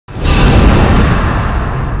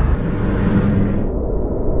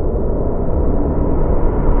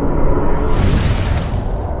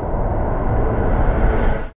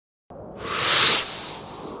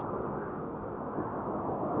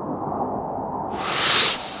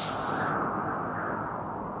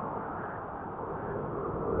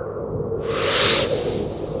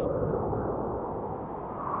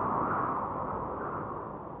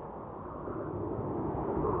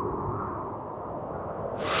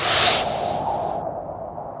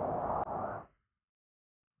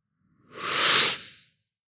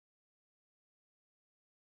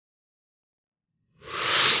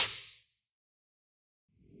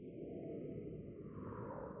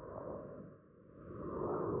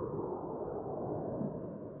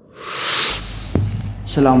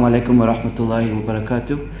Assalamu alaikum wa rahmatullahi wa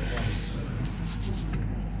barakatuh.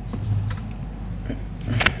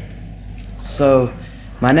 So,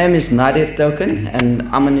 my name is Nadir Token, and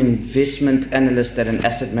I'm an investment analyst at an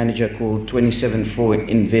asset manager called 274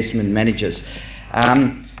 Investment Managers.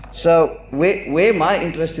 So where my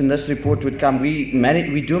interest in this report would come,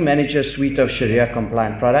 we do manage a suite of Sharia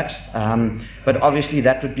compliant products, but obviously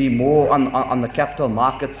that would be more on the capital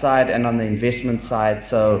market side and on the investment side,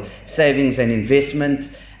 so savings and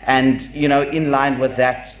investment. And in line with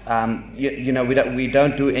that, we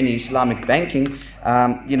don't do any Islamic banking,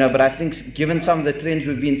 but I think given some of the trends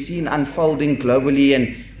we've been seeing unfolding globally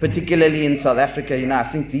and particularly in South Africa, I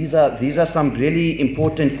think these are some really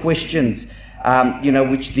important questions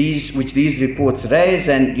which these reports raise,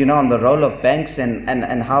 and on the role of banks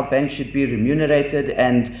and how banks should be remunerated,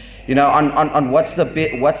 and on what's the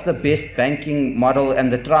best banking model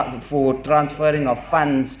and for transferring of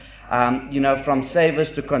funds from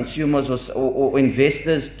savers to consumers, or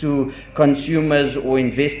investors to consumers, or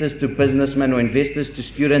investors to businessmen, or investors to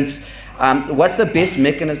students. What's the best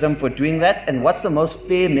mechanism for doing that, and what's the most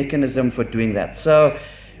fair mechanism for doing that? So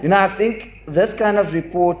I think this kind of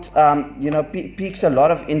report, piques a lot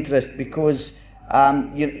of interest because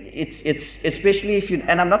it's especially if you.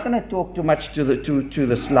 And I'm not going to talk too much to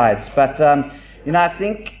the slides, but I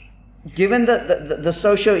think given the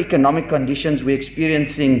socio-economic conditions we're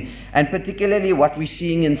experiencing, and particularly what we're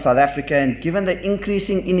seeing in South Africa, and given the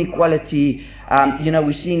increasing inequality,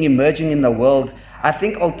 we're seeing emerging in the world, I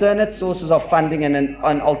think alternate sources of funding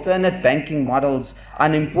and alternate banking models are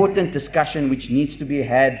an important discussion which needs to be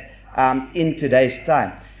had in today's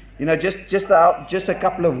time. Just a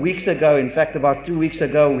couple of weeks ago, in fact about 2 weeks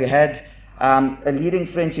ago, we had a leading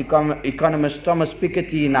French economist, Thomas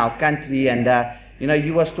Piketty, in our country, and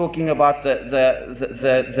he was talking about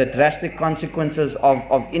the drastic consequences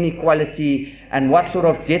of inequality and what sort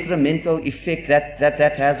of detrimental effect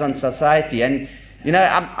that has on society. And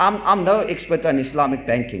I'm no expert on Islamic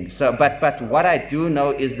banking, so but what I do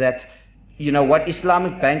know is that what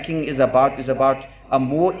Islamic banking is about a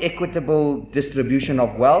more equitable distribution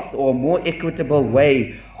of wealth, or a more equitable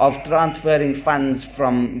way of transferring funds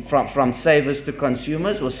from savers to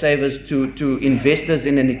consumers, or savers to investors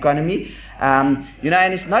in an economy. And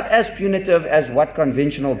it's not as punitive as what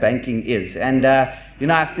conventional banking is. And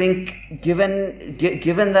I think given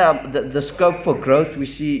the scope for growth we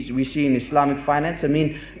see in Islamic finance, I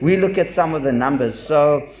mean, we look at some of the numbers.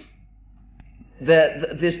 So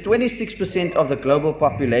there's 26% of the global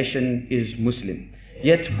population is Muslim.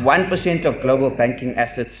 Yet 1% of global banking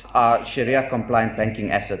assets are Sharia compliant banking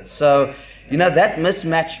assets. So that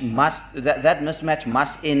mismatch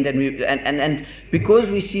must end, and because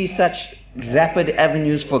we see such rapid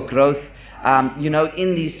avenues for growth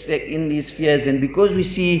in these spheres, and because we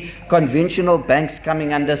see conventional banks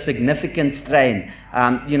coming under significant strain,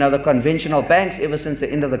 the conventional banks, ever since the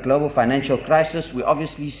end of the global financial crisis, we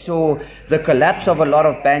obviously saw the collapse of a lot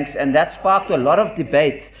of banks, and that sparked a lot of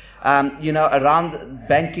debate around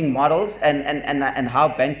banking models and how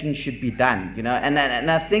banking should be done,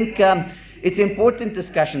 and I think it's important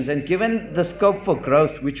discussions. And given the scope for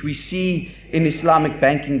growth which we see in Islamic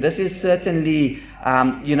banking, this is certainly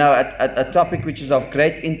a topic which is of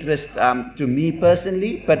great interest to me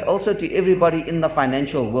personally, but also to everybody in the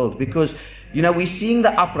financial world, because we're seeing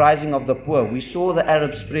the uprising of the poor. We saw the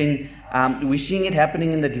Arab Spring. We're seeing it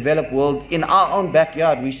happening in the developed world. In our own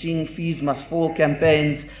backyard, we're seeing fees must fall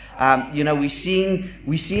campaigns. We're seeing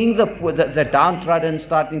the downtrodden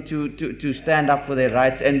starting to stand up for their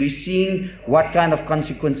rights, and we're seeing what kind of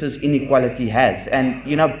consequences inequality has. And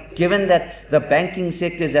given that the banking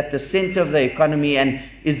sector is at the center of the economy and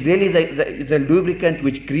is really the lubricant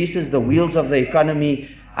which greases the wheels of the economy,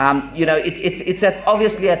 it's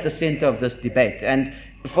obviously at the center of this debate. And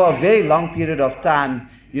for a very long period of time,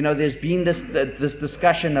 there's been this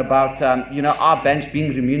discussion about are banks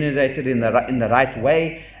being remunerated in the right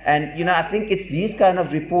way. And I think it's these kind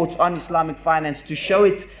of reports on Islamic finance to show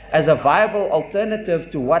it as a viable alternative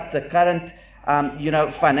to what the current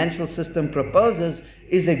financial system proposes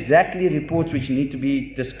is exactly reports which need to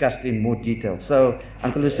be discussed in more detail. So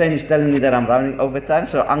Uncle Hussein is telling me that I'm running over time,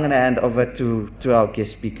 so I'm going to hand over to our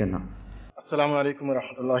guest speaker now. Assalamu alaikum wa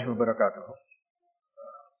rahmatullahi wa barakatuh.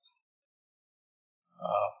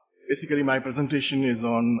 Basically, my presentation is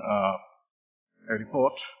on a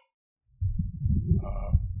report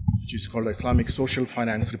which is called the Islamic Social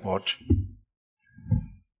Finance Report.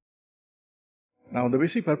 Now, the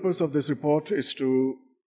basic purpose of this report is to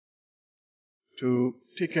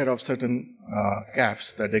take care of certain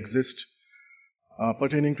gaps that exist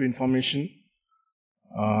pertaining to information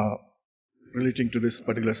relating to this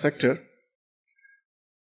particular sector,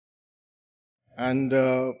 And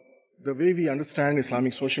the way we understand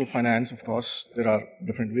Islamic social finance, of course, there are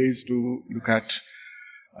different ways to look at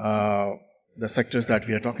the sectors that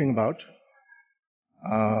we are talking about.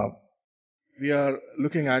 We are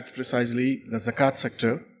looking at precisely the zakat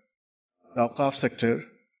sector, the Awqaf sector,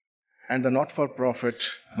 and the not-for-profit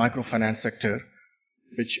microfinance sector,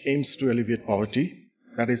 which aims to alleviate poverty.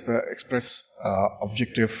 That is the express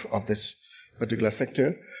objective of this particular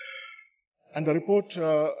sector. And the report,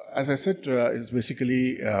 as I said, is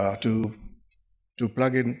basically to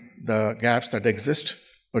plug in the gaps that exist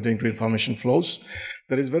pertaining to information flows.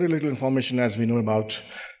 There is very little information, as we know, about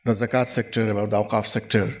the zakat sector, about the Awqaf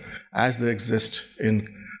sector, as they exist in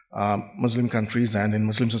Muslim countries and in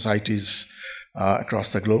Muslim societies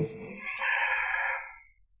across the globe.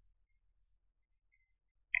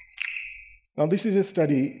 Now, this is a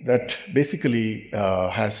study that basically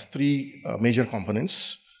has three major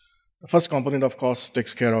components. The first component, of course,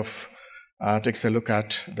 takes a closer look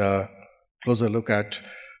at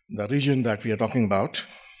the region that we are talking about.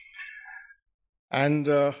 And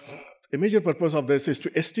a major purpose of this is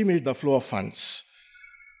to estimate the flow of funds,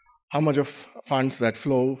 how much of funds that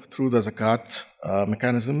flow through the zakat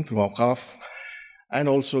mechanism, through Awqaf, and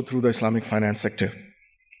also through the Islamic finance sector.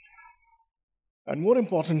 And more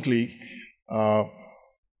importantly,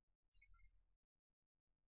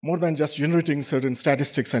 more than just generating certain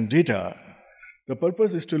statistics and data, the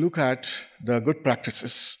purpose is to look at the good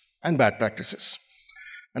practices and bad practices.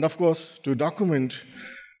 And of course, to document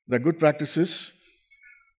the good practices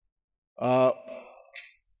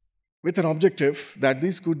with an objective that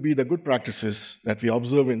these could be the good practices that we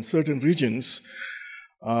observe in certain regions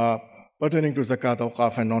pertaining to zakat,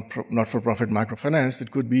 Awqaf, and not-for-profit microfinance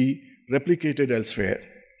that could be replicated elsewhere.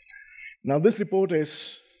 Now, this report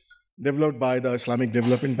is developed by the Islamic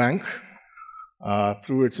Development Bank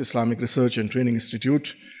through its Islamic Research and Training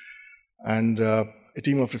Institute, and a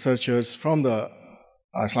team of researchers from the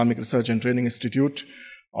Islamic Research and Training Institute,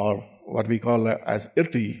 or what we call as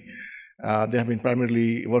IRTI. They have been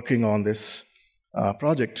primarily working on this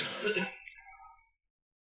project.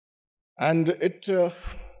 And it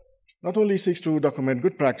not only seeks to document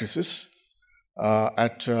good practices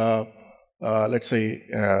at let's say,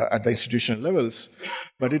 at the institutional levels,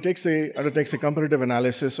 but it undertakes a comparative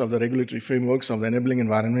analysis of the regulatory frameworks of the enabling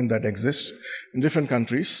environment that exists in different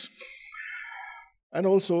countries. And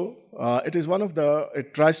also,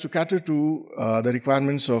 it tries to cater to the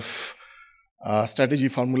requirements of strategy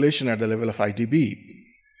formulation at the level of IDB.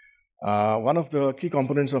 One of the key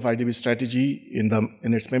components of IDB strategy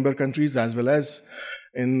in its member countries, as well as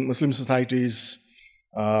in Muslim societies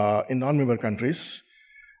in non-member countries,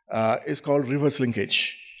 is called reverse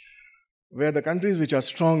linkage, where the countries which are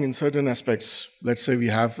strong in certain aspects, let's say we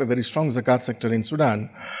have a very strong zakat sector in Sudan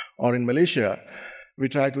or in Malaysia, we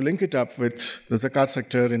try to link it up with the zakat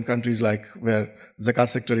sector in countries like where zakat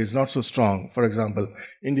sector is not so strong. For example,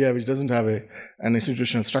 India, which doesn't have an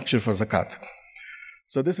institutional structure for zakat.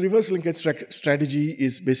 So this reverse linkage strategy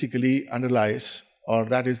is basically underlies, or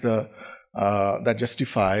that is that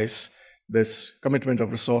justifies this commitment of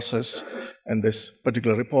resources in this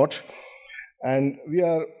particular report. And we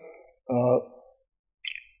are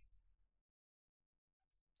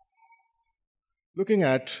looking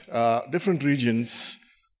at different regions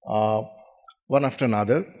one after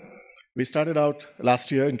another. We started out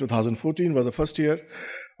last year in 2014, was the first year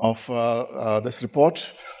of this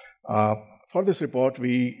report. For this report,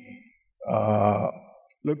 we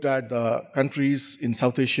looked at the countries in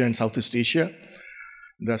South Asia and Southeast Asia.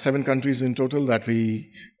 There are 7 countries in total that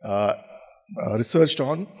we researched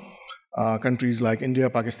on. Countries like India,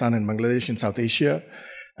 Pakistan, and Bangladesh in South Asia,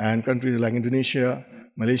 and countries like Indonesia,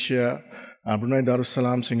 Malaysia, Brunei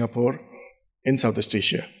Darussalam, Singapore in Southeast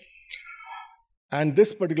Asia. And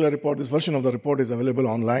this particular report, this version of the report is available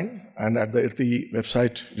online, and at the IRTI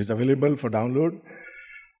website it is available for download.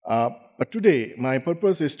 But today, my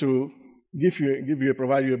purpose is to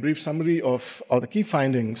provide you a brief summary of the key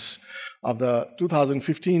findings of the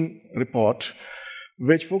 2015 report,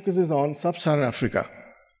 which focuses on Sub-Saharan Africa.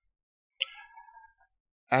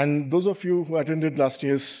 And those of you who attended last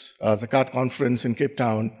year's Zakat conference in Cape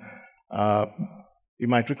Town, you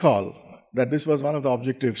might recall that this was one of the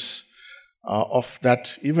objectives of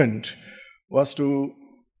that event, was to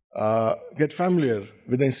get familiar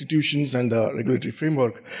with the institutions and the regulatory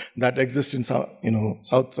framework that exists in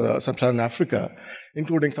Sub-Saharan Africa,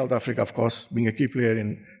 including South Africa, of course, being a key player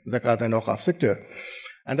in Zakat and Awqaf sector.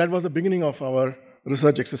 And that was the beginning of our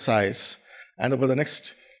research exercise. And over the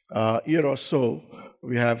next year or so,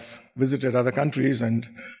 we have visited other countries and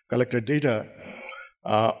collected data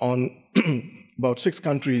on about 6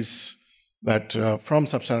 countries that from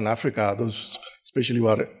sub-Saharan Africa, those especially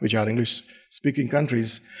which are English-speaking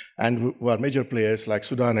countries and who are major players like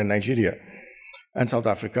Sudan and Nigeria and South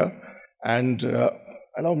Africa. And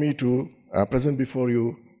allow me to present before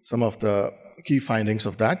you some of the key findings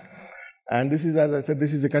of that. And this is, as I said,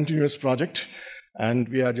 this is a continuous project, and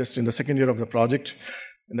we are just in the second year of the project.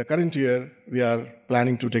 In the current year, we are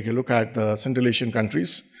planning to take a look at the Central Asian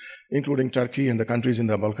countries, including Turkey and the countries in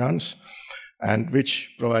the Balkans, and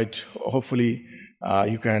which provide, hopefully,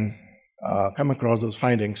 you can come across those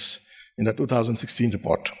findings in the 2016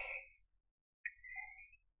 report.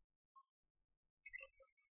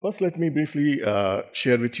 First, let me briefly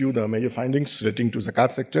share with you the major findings relating to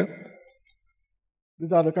Zakat sector.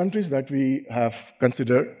 These are the countries that we have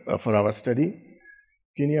considered for our study: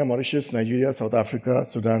 Kenya, Mauritius, Nigeria, South Africa,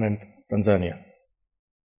 Sudan, and Tanzania.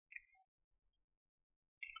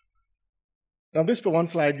 Now, this one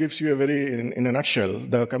slide gives you a very, in a nutshell,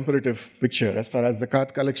 the comparative picture as far as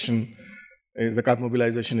Zakat collection, Zakat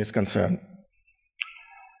mobilization is concerned.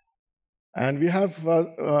 And we have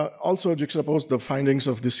also juxtaposed the findings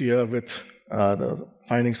of this year with the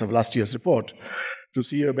findings of last year's report to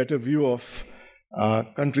see a better view of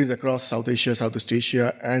countries across South Asia, Southeast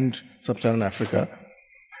Asia, and Sub-Saharan Africa.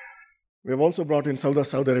 We have also brought in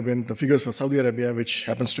Saudi Arabia, the figures for Saudi Arabia, which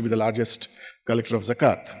happens to be the largest collector of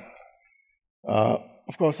Zakat.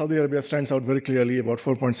 Of course, Saudi Arabia stands out very clearly, about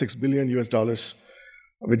 $4.6 billion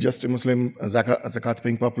with just a Muslim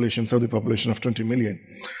Zakat-paying population, Saudi population of 20 million.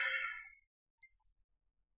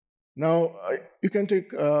 Now, you can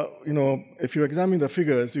take, if you examine the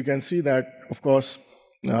figures, you can see that, of course,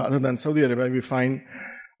 other than Saudi Arabia, we find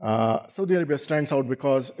Saudi Arabia stands out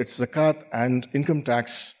because its Zakat and income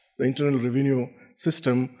tax, the internal revenue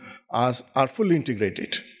system, are fully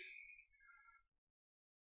integrated.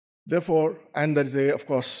 Therefore, and there is of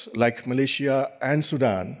course, like Malaysia and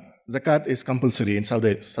Sudan, Zakat is compulsory in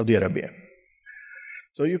Saudi Arabia.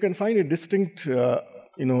 So you can find a distinct,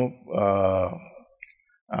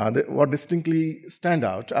 what distinctly stand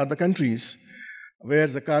out are the countries where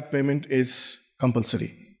Zakat payment is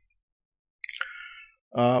compulsory.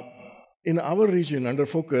 In our region, under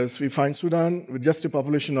focus, we find Sudan with just a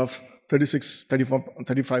population of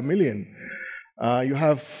 35 million. You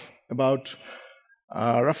have about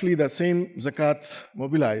roughly the same Zakat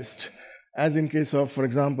mobilized as in case of, for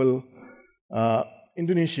example,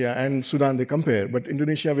 Indonesia and Sudan, they compare, but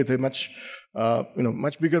Indonesia with a much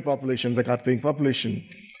bigger population, Zakat-paying population.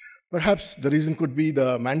 Perhaps the reason could be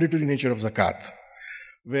the mandatory nature of Zakat,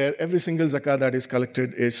 where every single Zakat that is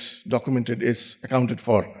collected is documented, is accounted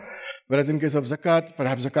for. Whereas in case of Zakat,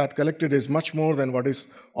 perhaps Zakat collected is much more than what is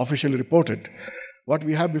officially reported. What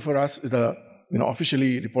we have before us is the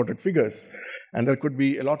officially reported figures, and there could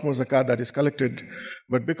be a lot more Zakat that is collected.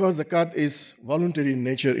 But because Zakat is voluntary in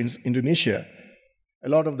nature in Indonesia, a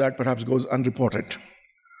lot of that perhaps goes unreported.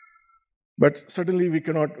 But certainly we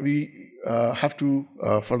have to,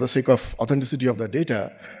 for the sake of authenticity of the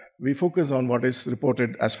data, we focus on what is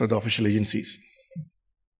reported as per the official agencies.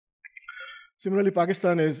 Similarly,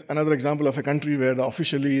 Pakistan is another example of a country where the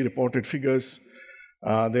officially reported figures,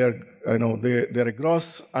 they are a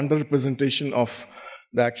gross underrepresentation of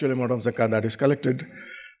the actual amount of Zakat that is collected.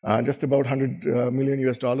 Just about $100 million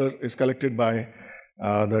is collected by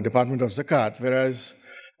the Department of Zakat, whereas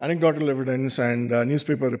anecdotal evidence and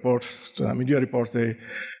newspaper reports, media reports, they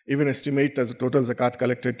even estimate as a total Zakat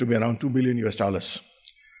collected to be around $2 billion.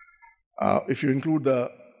 If you include the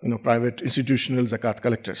private institutional Zakat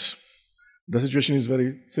collectors. The situation is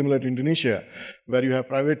very similar to Indonesia, where you have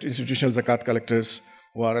private institutional Zakat collectors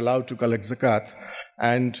who are allowed to collect Zakat,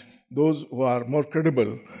 and those who are more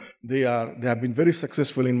credible, they have been very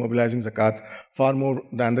successful in mobilizing Zakat far more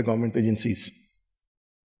than the government agencies.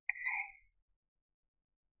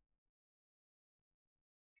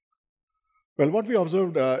 Well, what we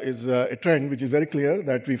observed is a trend which is very clear,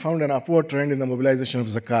 that we found an upward trend in the mobilization of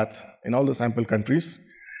Zakat in all the sample countries.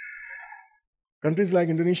 Countries like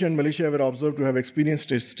Indonesia and Malaysia were observed to have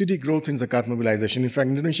experienced a steady growth in Zakat mobilization. In fact,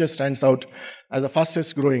 Indonesia stands out as the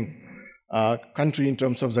fastest growing country in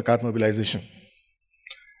terms of Zakat mobilization.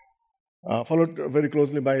 Followed very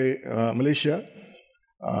closely by Malaysia.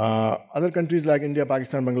 Other countries like India,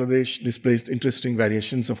 Pakistan, Bangladesh displayed interesting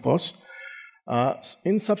variations, of course.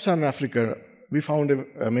 In Sub-Saharan Africa, we found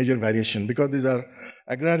a major variation because these are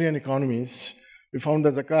agrarian economies. We found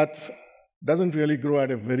that Zakat doesn't really grow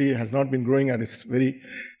has not been growing at a very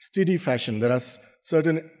steady fashion. There are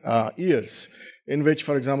certain years in which,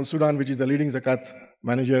 for example, Sudan, which is the leading Zakat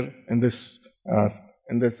manager in this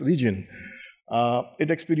region, it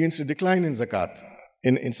experienced a decline in Zakat.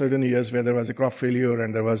 in certain years where there was a crop failure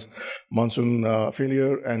and there was monsoon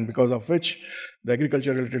failure, and because of which the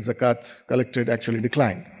agriculture-related zakat collected actually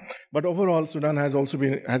declined. But overall, Sudan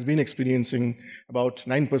has been experiencing about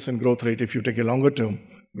 9% growth rate if you take a longer-term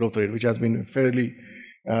growth rate, which has been a fairly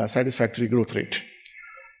satisfactory growth rate.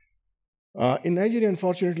 In Nigeria,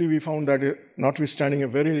 unfortunately, we found that notwithstanding a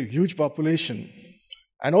very huge population,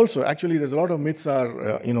 and also actually there's a lot of myths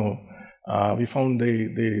are, we found they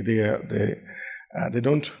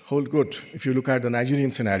don't hold good if you look at the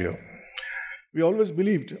Nigerian scenario. We always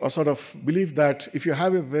believed, or sort of believed, that if you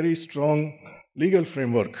have a very strong legal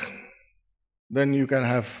framework, then you can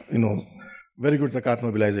have, very good zakat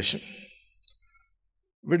mobilization.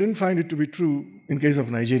 We didn't find it to be true in case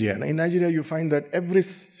of Nigeria. In Nigeria, you find that every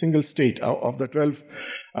single state of the 12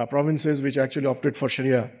 provinces which actually opted for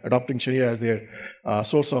Sharia, adopting Sharia as their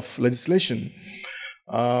source of legislation,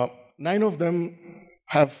 9 of them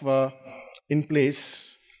have in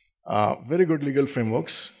place very good legal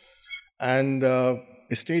frameworks, and a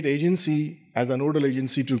state agency as a nodal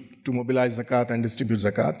agency to mobilize zakat and distribute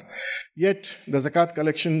zakat. Yet the zakat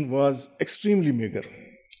collection was extremely meager,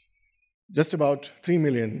 just about 3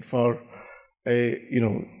 million for a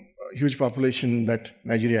huge population that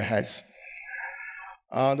Nigeria has.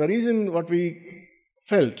 The reason what we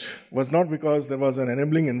felt was not because there was an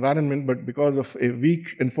enabling environment, but because of a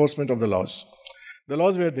weak enforcement of the laws. The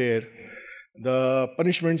laws were there. The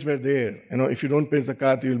punishments were there. If you don't pay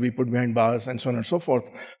zakat, you will be put behind bars and so on and so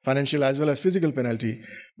forth, financial as well as physical penalty,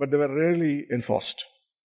 but they were rarely enforced.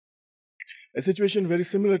 A situation very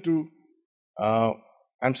similar to,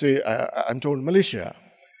 I'm told, Malaysia,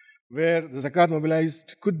 where the zakat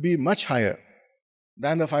mobilized could be much higher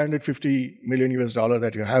than the $550 million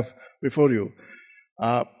that you have before you,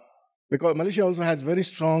 because Malaysia also has very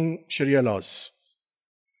strong Sharia laws.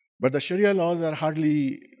 But the Sharia laws are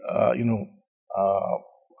hardly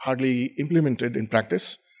implemented in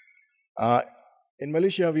practice. In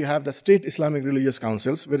Malaysia, we have the state Islamic religious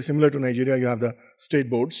councils. Very similar to Nigeria, you have the state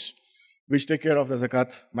boards, which take care of the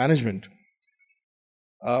zakat management.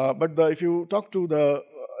 But if you talk to the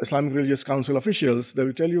Islamic religious council officials, they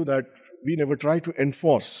will tell you that we never try to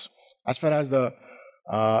enforce as far as the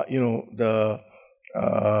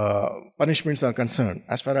punishments are concerned,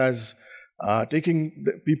 as far as taking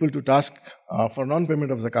the people to task for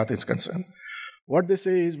non-payment of zakat is concerned. What they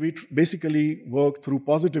say is we basically work through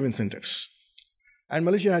positive incentives. And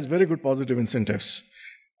Malaysia has very good positive incentives.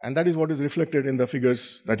 And that is what is reflected in the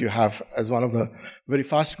figures that you have as one of the very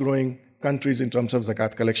fast-growing countries in terms of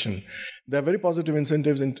zakat collection. There are very positive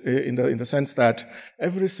incentives in the sense that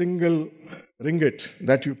every single ringgit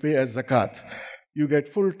that you pay as zakat, you get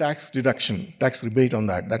full tax deduction, tax rebate on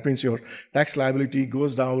that. That means your tax liability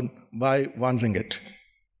goes down by 1 ringgit.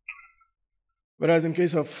 Whereas in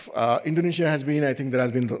case of Indonesia I think there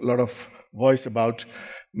has been a lot of voice about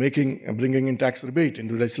bringing in tax rebate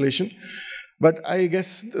into legislation. But I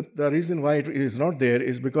guess the reason why it is not there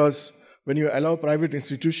is because when you allow private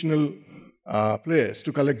institutional players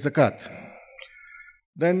to collect zakat,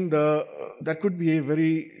 then there could be a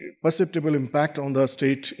very perceptible impact on the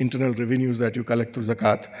state internal revenues that you collect through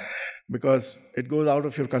zakat, because it goes out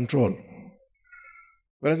of your control.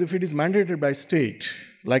 Whereas if it is mandated by state,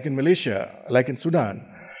 like in Malaysia, like in Sudan,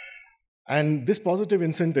 and this positive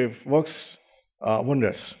incentive works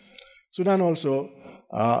wonders. Sudan also,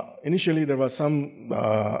 initially there was some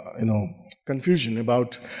confusion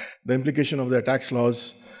about the implication of their tax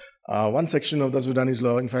laws. One section of the Sudanese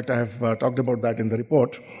law, in fact I have talked about that in the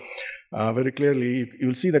report very clearly, you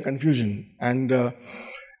will see the confusion. And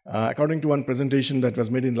according to one presentation that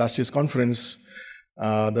was made in last year's conference,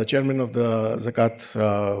 the chairman of the Zakat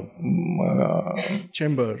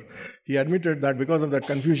chamber, he admitted that because of that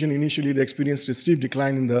confusion, initially they experienced a steep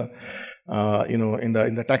decline in the,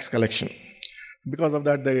 in the tax collection. Because of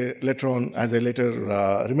that, they later on, as a later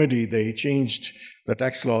remedy, they changed the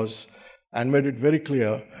tax laws and made it very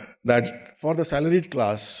clear that for the salaried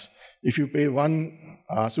class, if you pay 1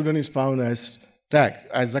 Sudanese pound as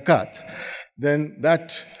zakat, then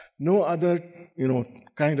that no other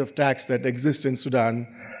kind of tax that exists in Sudan,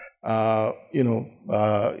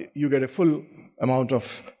 you get a full amount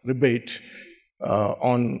of rebate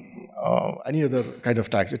on any other kind of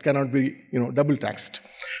tax. It cannot be double taxed.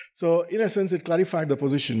 So in essence, it clarified the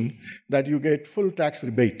position that you get full tax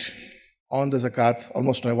rebate on the zakat,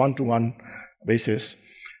 almost on a 1-to-1 basis.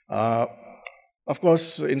 Of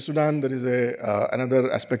course, in Sudan, there is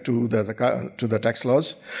another aspect to the zakat, to the tax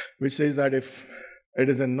laws, which says that if it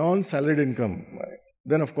is a non-salaried income,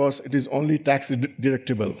 then of course it is only tax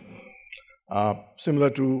deductible,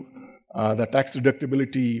 similar to the tax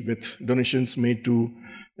deductibility with donations made to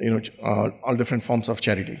all different forms of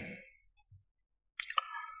charity.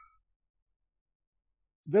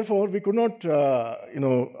 Therefore, we could not,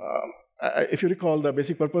 if you recall, the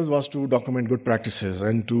basic purpose was to document good practices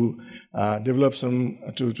and to develop some,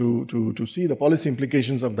 to see the policy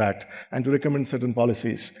implications of that and to recommend certain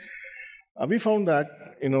policies. We found that,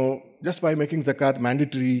 just by making zakat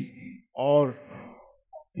mandatory or,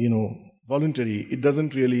 voluntary, it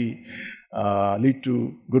doesn't really lead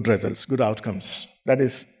to good results, good outcomes.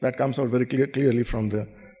 That comes out very clearly from the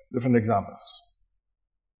different examples.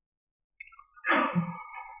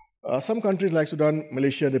 Some countries like Sudan,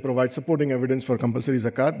 Malaysia, they provide supporting evidence for compulsory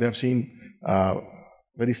zakat. They have seen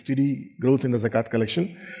very steady growth in the zakat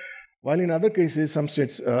collection. While in other cases, some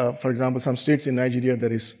states, for example, some states in Nigeria,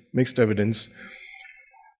 there is mixed evidence.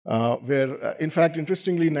 Where, in fact,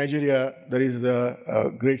 interestingly, in Nigeria, there is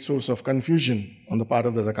a great source of confusion on the part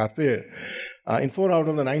of the zakat payer. In 4 out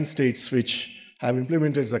of the 9 states which have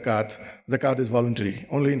implemented zakat is voluntary.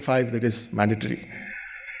 Only in 5 that is mandatory.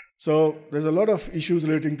 So there's a lot of issues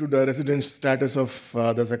relating to the resident status of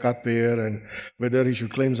the zakat payer and whether he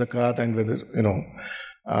should claim zakat and whether,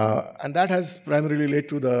 and that has primarily led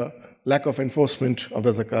to the lack of enforcement of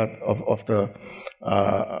the zakat, of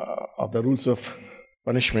the rules of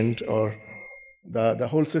punishment or the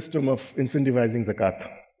whole system of incentivizing zakat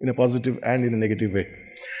in a positive and in a negative way.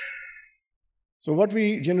 So what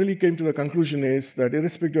we generally came to the conclusion is that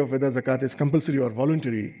irrespective of whether zakat is compulsory or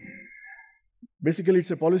voluntary, basically it's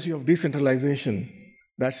a policy of decentralization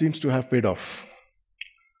that seems to have paid off.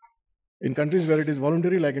 In countries where it is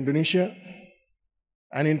voluntary, like Indonesia,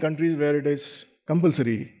 and in countries where it is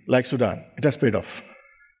compulsory, like Sudan, it has paid off.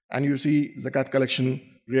 And you see zakat collection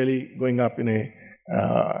really going up in a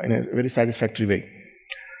very satisfactory way.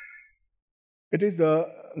 It is the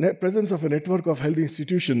presence of a network of healthy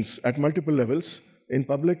institutions at multiple levels in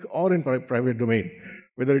public or in private domain.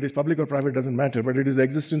 Whether it is public or private doesn't matter, but it is the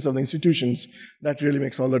existence of the institutions that really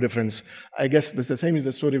makes all the difference. I guess the same is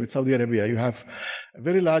the story with Saudi Arabia. You have a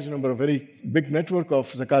very large number, a very big network of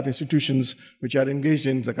zakat institutions which are engaged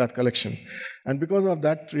in zakat collection. And because of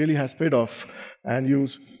that really has paid off, and you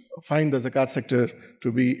find the zakat sector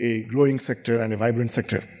to be a growing sector and a vibrant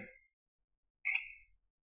sector.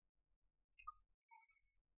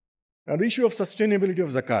 Now, the issue of sustainability of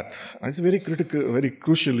zakat is a very critical, very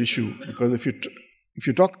crucial issue, because if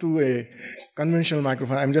you talk to a conventional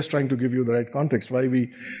microfinance, I'm just trying to give you the right context, why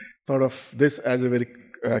we thought of this as a very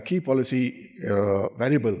key policy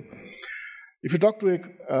variable. If you talk to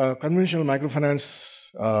a conventional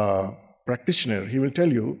microfinance practitioner, he will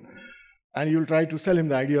tell you, and you will try to sell him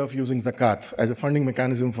the idea of using zakat as a funding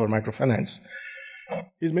mechanism for microfinance.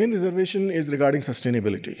 His main reservation is regarding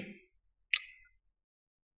sustainability.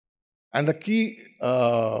 And the key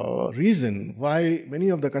reason why many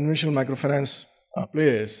of the conventional microfinance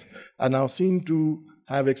players are now seen to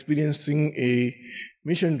have experiencing a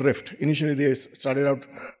mission drift. Initially, they started out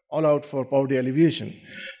all out for poverty alleviation,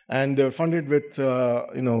 and they were funded with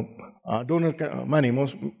donor money.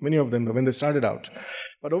 Many of them when they started out,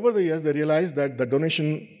 but over the years they realized that the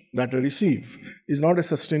donation that they receive is not a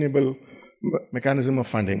sustainable mechanism of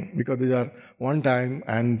funding, because these are one time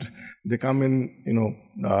and they come in.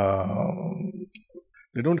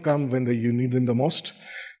 They don't come when you need them the most.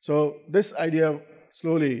 So this idea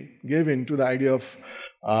slowly gave in to the idea of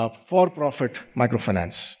for-profit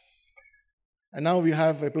microfinance. And now we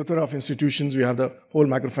have a plethora of institutions. We have the whole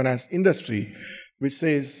microfinance industry, which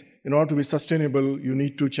says in order to be sustainable, you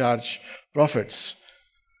need to charge profits.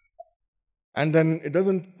 And then it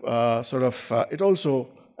doesn't it also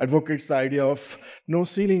advocates the idea of no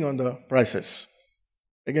ceiling on the prices.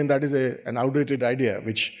 Again, that is an outdated idea,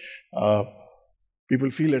 which people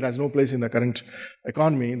feel it has no place in the current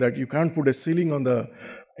economy, that you can't put a ceiling on the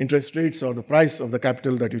interest rates or the price of the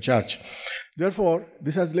capital that you charge. Therefore,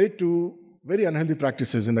 this has led to very unhealthy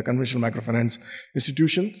practices in the conventional microfinance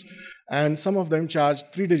institutions, and some of them charge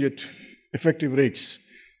 3-digit effective rates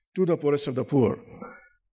to the poorest of the poor.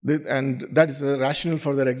 And that is a rationale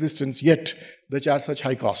for their existence, yet they charge such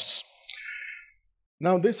high costs.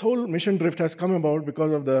 Now, this whole mission drift has come about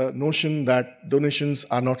because of the notion that donations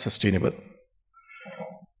are not sustainable.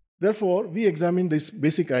 Therefore, we examine this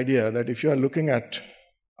basic idea that if you are looking at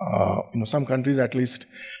some countries, at least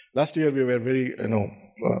last year we were very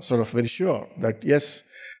very sure that yes,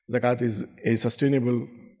 zakat is a sustainable,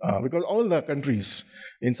 because all the countries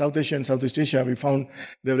in South Asia and Southeast Asia, we found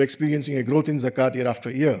they were experiencing a growth in zakat year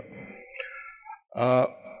after year. The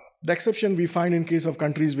exception we find in case of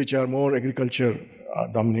countries which are more agriculture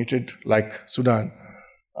dominated, like Sudan.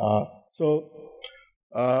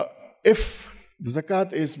 If the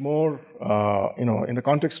zakat is more, in the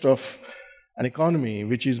context of an economy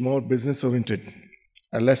which is more business-oriented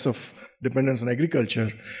and less of dependence on agriculture,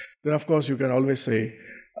 then of course you can always say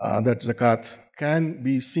that zakat can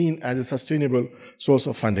be seen as a sustainable source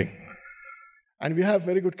of funding. And we have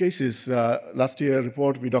very good cases. Last year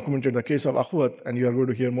report, we documented the case of Akuwat, and you are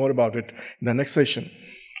going to hear more about it in the next session.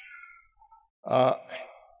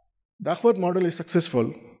 The Akuwat model is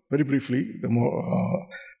successful. Very briefly,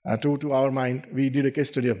 to our mind, we did a case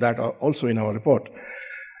study of that also in our report.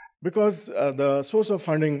 Because the source of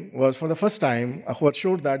funding was, for the first time, Akuwat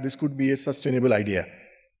showed that this could be a sustainable idea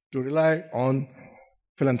to rely on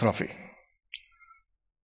philanthropy.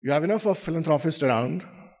 You have enough of philanthropists around.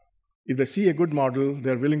 If they see a good model,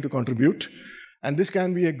 they're willing to contribute. And this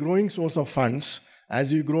can be a growing source of funds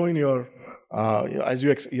as you grow in your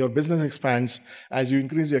your business expands, as you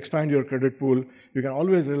expand your credit pool. You can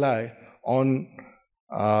always rely on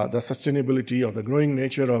the sustainability or the growing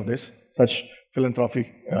nature of such philanthropic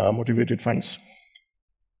motivated funds.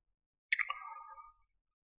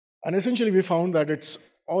 And essentially we found that it's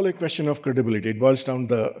all a question of credibility. It boils down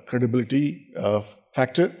to the credibility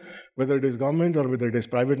factor, whether it is government or whether it is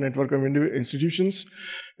private network of institutions.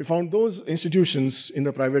 We found those institutions in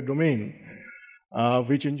the private domain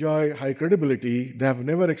which enjoy high credibility, they have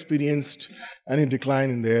never experienced any decline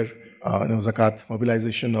in their zakat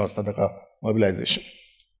mobilization or sadaqah mobilization.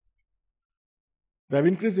 They have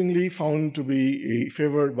increasingly found to be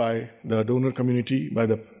favored by the donor community, by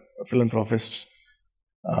the philanthropists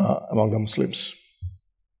among the Muslims.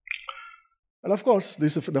 And of course,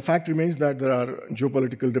 the fact remains that there are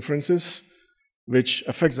geopolitical differences which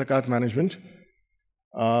affect zakat management.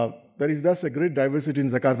 There is thus a great diversity in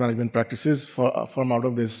zakat management practices. From out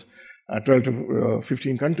of this 12 to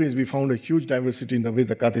 15 countries, we found a huge diversity in the way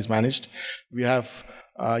zakat is managed. You have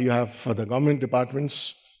the government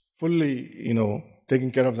departments fully,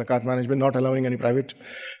 taking care of zakat management, not allowing any private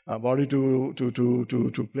body to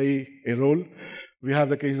play a role. We have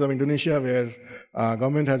the cases of Indonesia where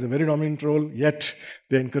government has a very dominant role, yet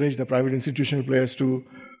they encourage the private institutional players to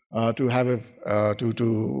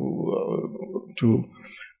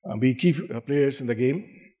be key players in the game,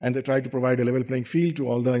 and they try to provide a level playing field to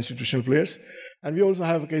all the institutional players. And we also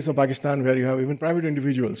have a case of Pakistan where you have even private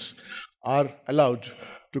individuals are allowed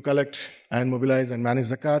to collect and mobilize and manage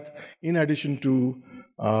zakat in addition to,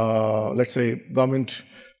 let's say, government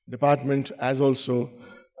department as also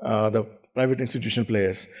the private institutional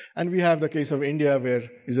players. And we have the case of India where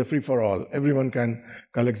it's a free-for-all. Everyone can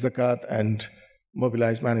collect zakat and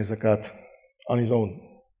mobilize, manage zakat on his own.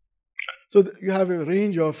 So you have a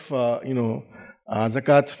range of,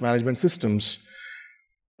 zakat management systems,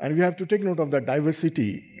 and we have to take note of that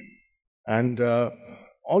diversity. And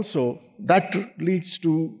also, that leads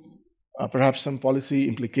to perhaps some policy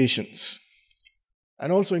implications.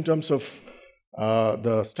 And also in terms of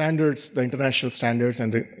the standards, the international standards,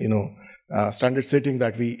 and the, standard setting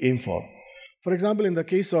that we aim for. For example, in the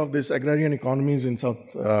case of these agrarian economies in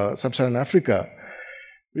sub-Saharan Africa,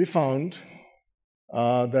 we found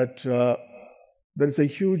that there is a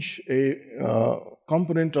huge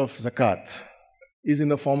component of zakat is in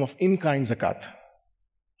the form of in-kind zakat,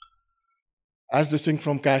 as distinct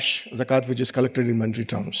from cash zakat, which is collected in monetary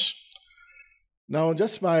terms. Now,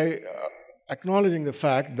 just by acknowledging the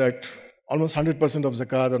fact that almost 100% of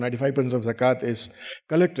zakat or 95% of zakat is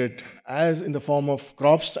collected as in the form of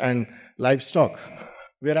crops and livestock,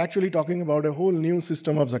 we are actually talking about a whole new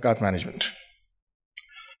system of zakat management.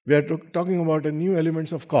 We are talking about the new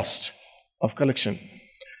elements of cost of collection.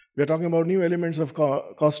 We are talking about new elements of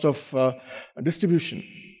cost of distribution.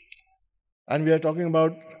 And we are talking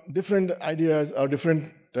about different ideas or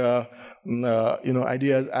different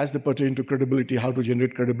ideas as they pertain to credibility, how to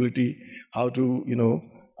generate credibility, how to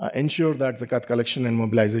ensure that zakat collection and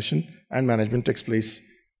mobilization and management takes place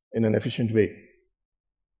in an efficient way.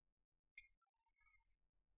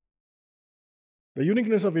 The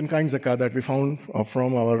uniqueness of in-kind zakat that we found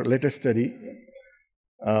from our latest study,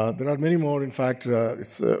 there are many more. In fact,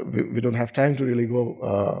 we don't have time to really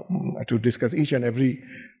go to discuss each and every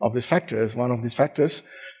of these factors, one of these factors,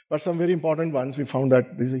 but some very important ones. We found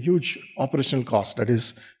that there's a huge operational cost that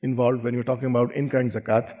is involved when you're talking about in-kind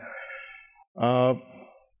zakat.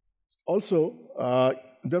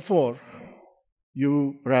 Therefore,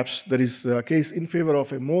 there is a case in favor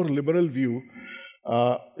of a more liberal view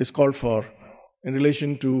is called for in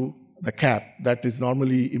relation to the cap that is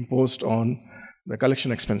normally imposed on the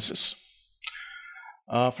collection expenses.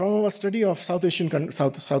 From our study of Southeast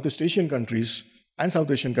Asian countries and South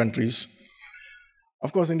Asian countries,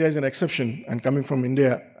 of course, India is an exception, and coming from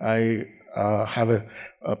India, I have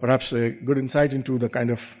perhaps a good insight into the kind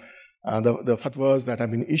of the fatwas that have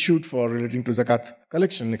been issued for relating to zakat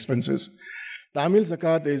collection expenses. The amil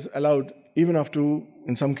zakat is allowed even up to,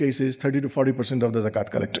 in some cases, 30 to 40% of the zakat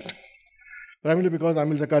collected. Primarily because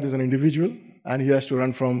amil zakat is an individual and he has to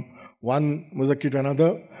run from one muzakki to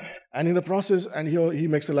another, and in the process, and he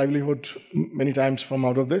makes a livelihood many times from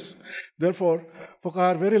out of this. Therefore,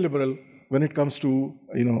 fuqaha are very liberal when it comes to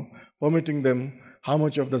permitting them how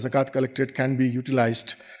much of the zakat collected can be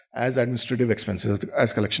utilized as administrative expenses,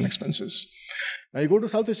 as collection expenses. Now you go to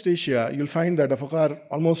Southeast Asia, you'll find that the fuqaha are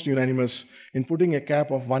almost unanimous in putting a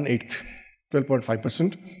cap of 1/8,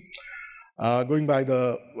 12.5%, going by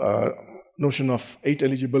the notion of 8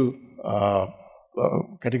 eligible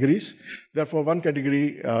categories. Therefore, one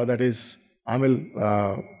category that is amil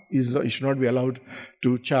should not be allowed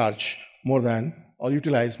to charge more than or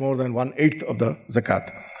utilize more than 1/8 of the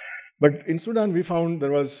zakat. But in Sudan, we found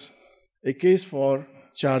there was a case for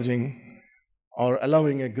charging or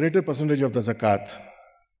allowing a greater percentage of the zakat,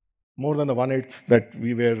 more than the 1/8 that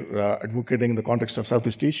we were advocating in the context of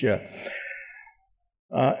Southeast Asia.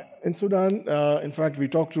 In Sudan, in fact, we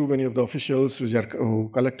talked to many of the officials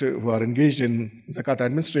who are engaged in zakat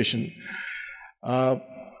administration.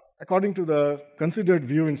 According to the considered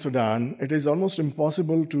view in Sudan, it is almost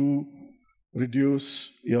impossible to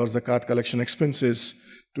reduce your zakat collection expenses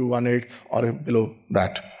to 1/8 or below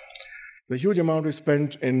that. The huge amount is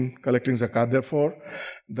spent in collecting zakat. Therefore,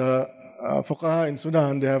 the fuqaha in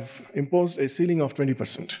Sudan, they have imposed a ceiling of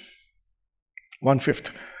 20%,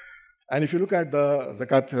 1/5. And if you look at the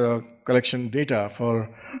zakat collection data for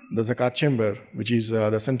the zakat chamber, which is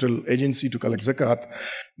the central agency to collect zakat,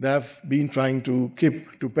 they have been trying to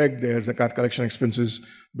peg their zakat collection expenses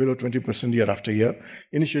below 20% year after year.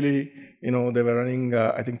 Initially, they were running,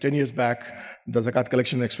 I think 10 years back, the zakat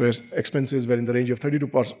collection expenses were in the range of 30 to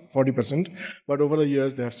 40%, but over the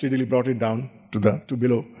years, they have steadily brought it down to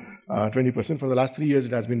below 20%. For the last 3 years,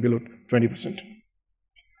 it has been below 20%.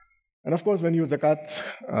 And of course, when you zakat,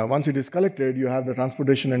 once it is collected, you have the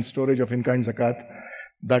transportation and storage of in-kind zakat.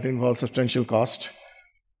 That involves substantial cost.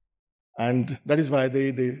 And that is why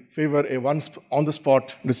they favor a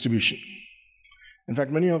on-the-spot distribution. In fact,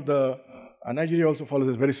 many of Nigeria also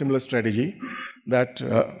follows a very similar strategy, that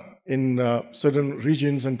in certain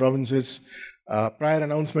regions and provinces, prior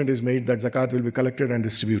announcement is made that zakat will be collected and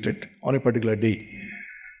distributed on a particular day.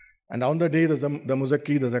 And on the day, the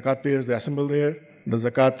muzakki, the zakat payers, they assemble there. The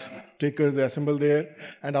zakat takers, they assemble there.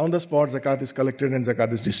 And on the spot, zakat is collected and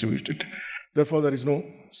zakat is distributed. Therefore, there is no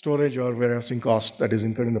storage or warehousing cost that is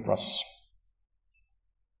incurred in the process.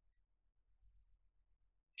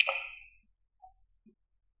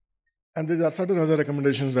 And there are certain other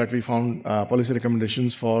recommendations that we found, policy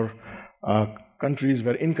recommendations for countries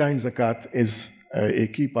where in-kind zakat is a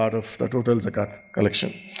key part of the total zakat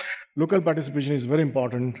collection. Local participation is very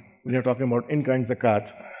important when you're talking about in-kind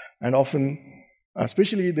zakat, and often,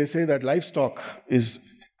 especially they say that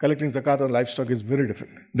collecting zakat on livestock is very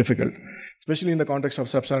difficult, especially in the context of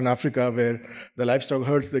sub-Saharan Africa, where the livestock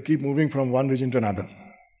herds, they keep moving from one region to another.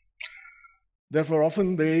 Therefore,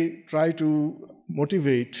 often they try to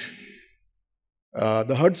motivate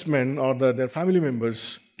the herdsmen or their family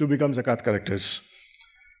members to become zakat collectors.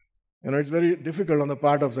 It's very difficult on the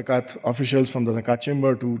part of zakat officials from the zakat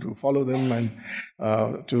chamber to follow them and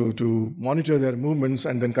to monitor their movements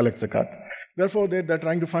and then collect zakat. Therefore, they're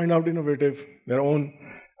trying to find out their own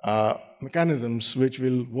mechanisms which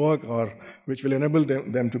will work or which will enable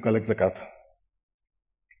them to collect zakat.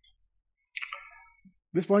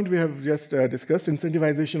 This point we have just discussed,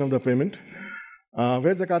 incentivization of the payment.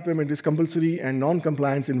 Where zakat payment is compulsory and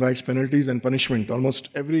non-compliance invites penalties and punishment. Almost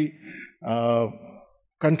every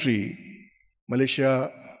country,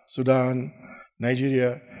 Malaysia, Sudan,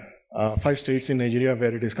 Nigeria, 5 states in Nigeria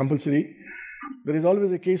where it is compulsory, there is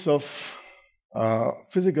always a case of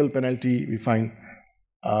physical penalty we find,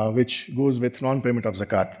 which goes with non-payment of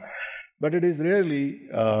zakat. But it is rarely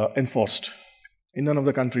enforced. In none of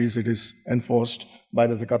the countries it is enforced by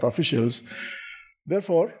the zakat officials.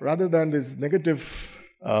 Therefore, rather than these negative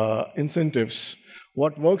incentives,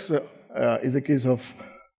 what works is a case of,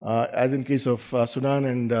 as in case of Sudan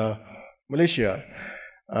and Malaysia,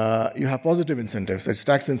 you have positive incentives. That's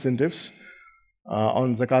tax incentives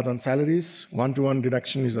on zakat on salaries. 1-to-1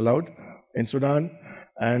 deduction is allowed in Sudan,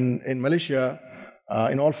 and in Malaysia,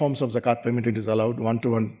 in all forms of zakat payment, it is allowed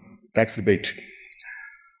 1-to-1 tax rebate.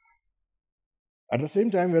 At the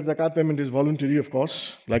same time, where zakat payment is voluntary, of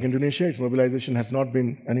course, like Indonesia, its mobilization has not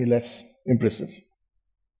been any less impressive.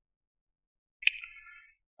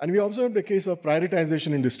 And we observed a case of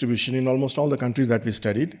prioritization in distribution in almost all the countries that we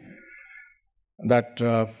studied, that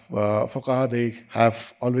fuqaha, they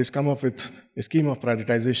have always come up with a scheme of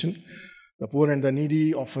prioritization. The poor and the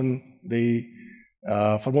needy, often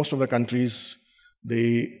for most of the countries,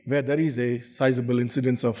 where there is a sizable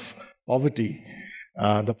incidence of poverty,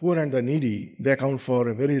 the poor and the needy, they account for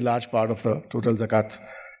a very large part of the total zakat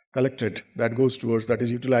collected that goes towards, that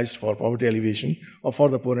is utilized for poverty alleviation or for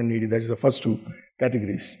the poor and needy. That is the first two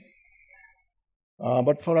categories.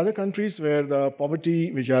 But for other countries where the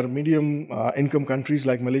poverty, which are medium income countries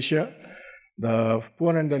like Malaysia, the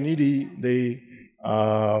poor and the needy, they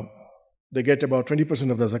get about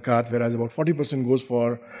 20% of the zakat, whereas about 40% goes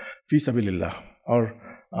for fi sabilillah, or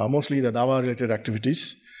mostly the dawah related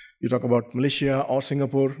activities. You talk about Malaysia or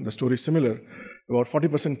Singapore, the story is similar. About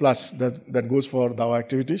 40% plus that goes for dawah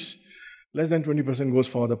activities. Less than 20% goes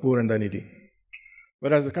for the poor and the needy.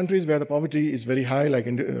 Whereas the countries where the poverty is very high, like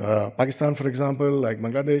Pakistan, for example, like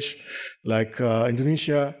Bangladesh, like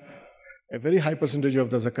Indonesia, a very high percentage of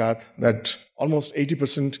the zakat, that almost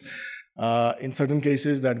 80% in certain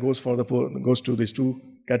cases, that goes for the poor, goes to these two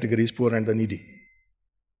categories, poor and the needy.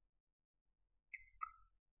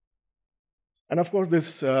 And of course,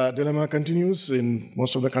 this dilemma continues in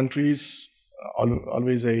most of the countries,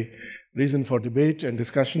 always a reason for debate and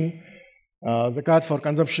discussion. Zakat for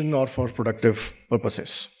consumption or for productive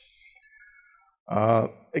purposes.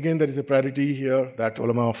 Again, there is a priority here that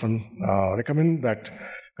ulama often recommend, that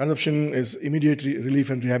consumption is immediate relief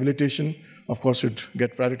and rehabilitation, of course, should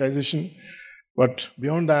get prioritization. But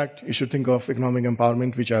beyond that, you should think of economic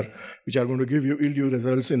empowerment, which are going to yield you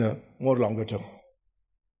results in a more longer term.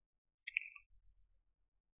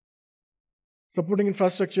 Supporting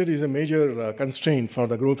infrastructure is a major constraint for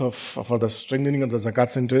the growth for the strengthening of the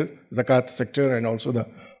zakat sector and also the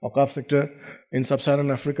Awqaf sector in sub-Saharan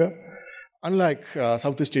Africa. Unlike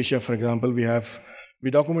Southeast Asia, for example, we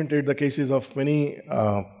documented the cases of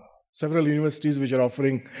several universities which are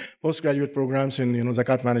offering postgraduate programs in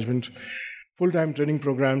zakat management, full-time training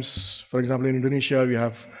programs. For example, in Indonesia, we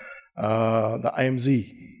have the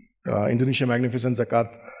IMZ, Indonesia Magnificent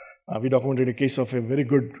Zakat. We documented a case of a very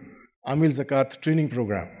good Amil Zakat training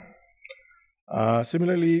program.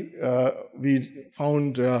 Similarly, we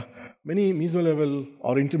found many meso-level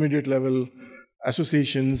or intermediate-level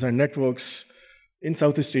associations and networks in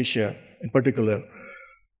Southeast Asia in particular,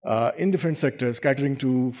 in different sectors, catering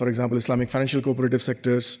to, for example, Islamic financial cooperative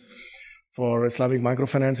sectors, for Islamic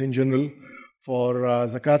microfinance in general, for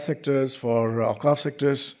zakat sectors, for Awqaf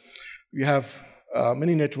sectors. We have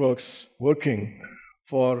many networks working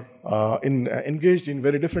engaged in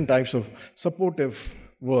very different types of supportive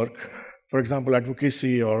work, for example,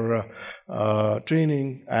 advocacy or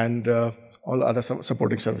training and all other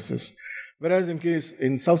supporting services. Whereas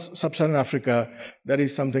in sub-Saharan Africa, there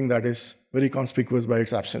is something that is very conspicuous by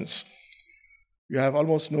its absence. You have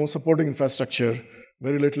almost no supporting infrastructure,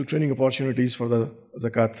 very little training opportunities for the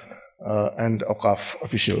zakat and Awqaf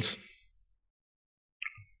officials.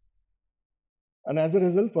 And as a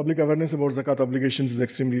result, public awareness about zakat obligations is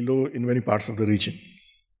extremely low in many parts of the region.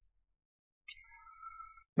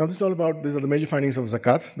 Now, these are the major findings of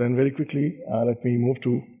zakat. Then very quickly, let me move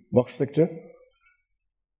to Waqf sector.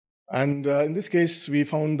 And in this case, we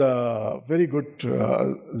found very good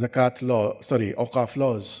Awqaf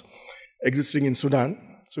laws existing in Sudan.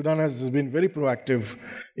 Sudan has been very proactive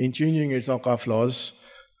in changing its Awqaf laws.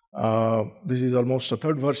 This is almost a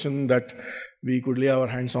third version that we could lay our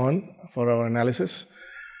hands on for our analysis.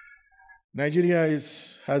 Nigeria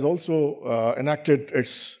has also enacted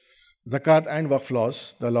its zakat and waqf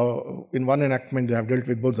laws. The law, in one enactment, they have dealt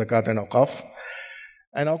with both zakat and Awqaf.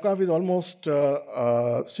 And Awqaf is almost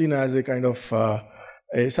seen as a kind of,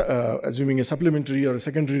 assuming a supplementary or a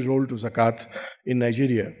secondary role to zakat in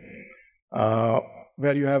Nigeria,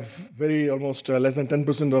 where you have almost less than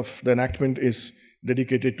 10% of the enactment is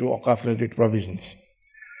dedicated to Awqaf-related provisions.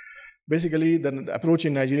 Basically, the approach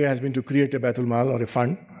in Nigeria has been to create a Baitul Mal or a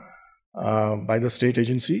fund by the state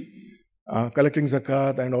agency, collecting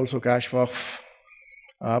zakat and also cash waqf.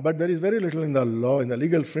 But there is very little in the law, in the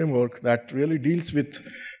legal framework, that really deals with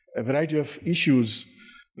a variety of issues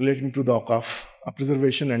relating to the Awqaf,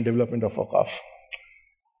 preservation and development of Awqaf.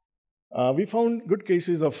 We found good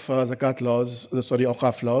cases of Awqaf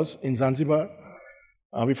laws in Zanzibar.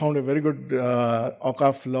 We found a very good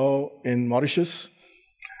Awqaf law in Mauritius,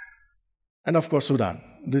 and of course Sudan.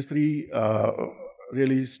 These three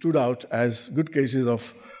really stood out as good cases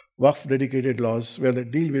of Waqf dedicated laws where they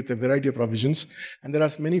deal with a variety of provisions, and there are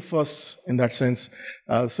many firsts in that sense.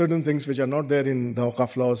 Certain things which are not there in the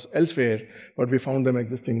Awqaf laws elsewhere, but we found them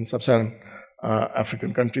existing in sub-Saharan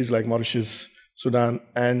African countries like Mauritius, Sudan,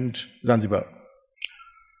 and Zanzibar.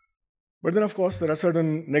 But then, of course, there are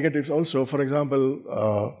certain negatives also. For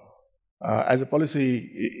example, as a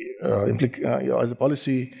policy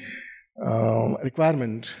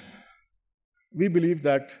requirement, we believe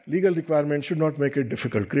that legal requirements should not make it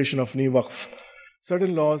difficult. Creation of new waqf.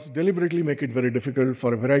 Certain laws deliberately make it very difficult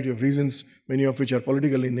for a variety of reasons, many of which are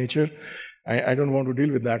political in nature. I don't want to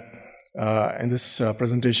deal with that in this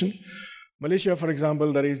presentation. Malaysia, for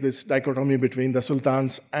example, there is this dichotomy between the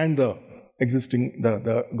sultans and the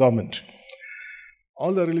government.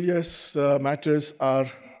 All the religious matters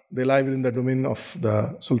they lie within the domain of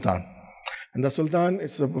the sultan. And the sultan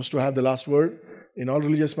is supposed to have the last word in all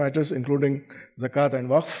religious matters, including zakat and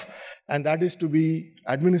waqf, and that is to be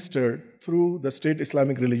administered through the state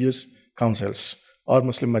Islamic religious councils, or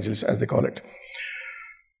Muslim majlis as they call it.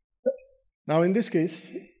 Now in this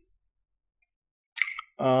case,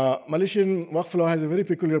 Malaysian waqf law has a very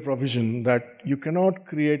peculiar provision that you cannot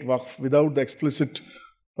create waqf without the explicit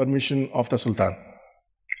permission of the sultan,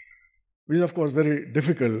 which is of course very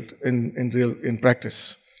difficult in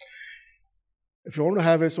practice. If you want to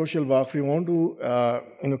have a social waqf, you want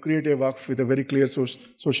to create a waqf with a very clear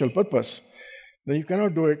social purpose, then you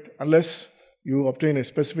cannot do it unless you obtain a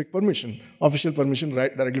specific permission, official permission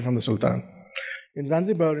right directly from the sultan. In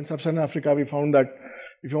Zanzibar, in sub-Saharan Africa, we found that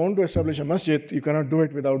if you want to establish a masjid, you cannot do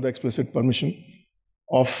it without the explicit permission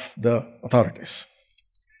of the authorities,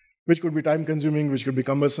 which could be time-consuming, which could be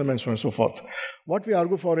cumbersome, and so on and so forth. What we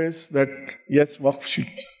argue for is that, yes, waqf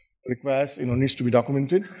needs to be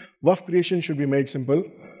documented. Waqf creation should be made simple.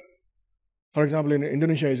 For example, in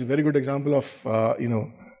Indonesia is a very good example of,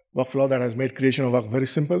 waqf law that has made creation of waqf very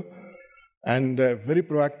simple, and very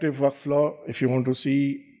proactive waqf law, if you want to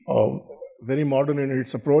see very modern in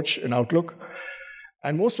its approach and outlook.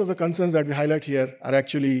 And most of the concerns that we highlight here are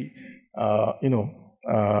actually,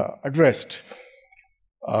 addressed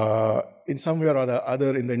in some way or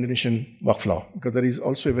other in the Indonesian waqf law, because there is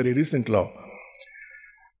also a very recent law.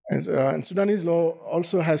 And Sudanese law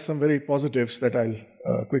also has some very positives that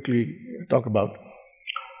I'll quickly talk about.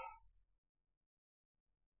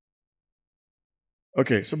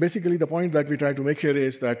 Okay, so basically the point that we try to make here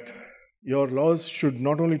is that your laws should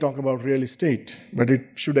not only talk about real estate, but it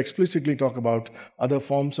should explicitly talk about other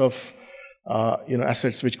forms of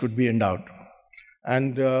assets which could be endowed.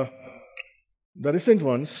 And the recent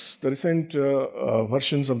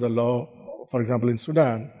versions of the law, for example, in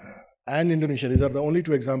Sudan and Indonesia, these are the only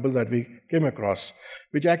two examples that we came across,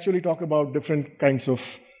 which actually talk about different kinds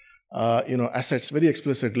of assets very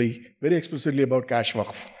explicitly about cash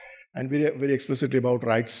waqf, and very explicitly about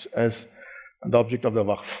rights as the object of the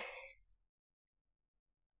waqf.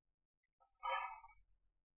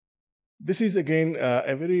 This is again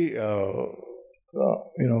a very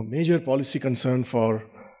major policy concern for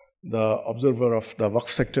the observer of the waqf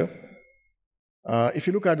sector. If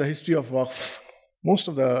you look at the history of waqf, most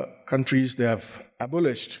of the countries, they have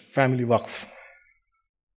abolished family waqf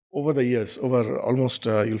over the years. Over almost,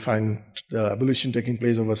 you'll find the abolition taking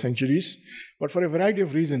place over centuries. But for a variety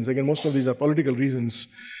of reasons, again, most of these are political reasons.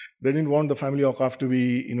 They didn't want the family waqf to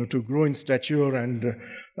be, to grow in stature and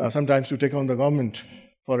sometimes to take on the government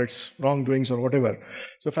for its wrongdoings or whatever.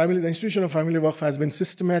 So the institution of family waqf has been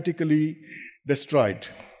systematically destroyed.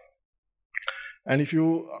 And if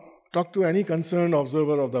you talk to any concerned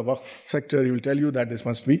observer of the waqf sector, he will tell you that this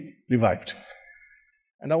must be revived.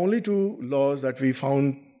 And the only two laws that we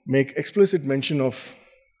found make explicit mention of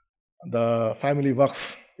the family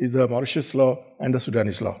waqf is the Mauritius law and the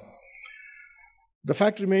Sudanese law. The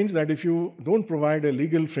fact remains that if you don't provide a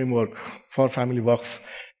legal framework for family waqf,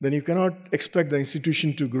 then you cannot expect the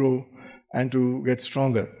institution to grow and to get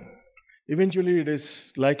stronger. Eventually, it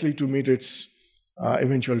is likely to meet its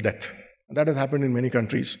eventual death. That has happened in many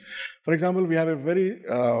countries. For example, we have a very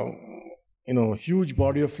huge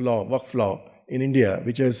body of law, waqf law, in India,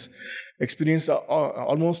 which has experienced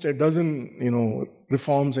almost a dozen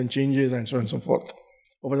reforms and changes and so on and so forth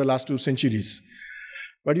over the last 2 centuries.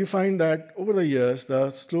 But you find that over the years,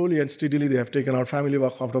 slowly and steadily, they have taken out family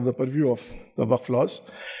waqf out of the purview of the waqf laws.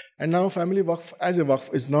 And now family waqf as a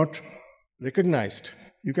waqf is not recognized.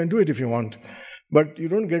 You can do it if you want, but you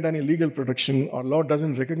don't get any legal protection, or law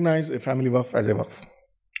doesn't recognize a family waqf as a waqf.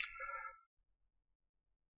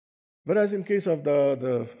 Whereas in case of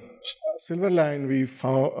the silver line, we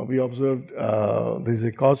observed there's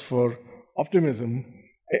a cause for optimism.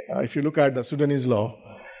 If you look at the Sudanese law,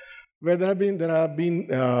 where there have been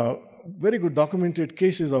very good documented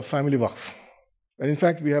cases of family waqf. And in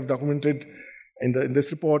fact, we have documented in this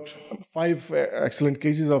report 5 excellent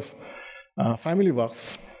cases of family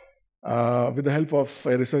waqf with the help of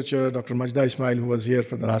a researcher, Dr. Majda Ismail, who was here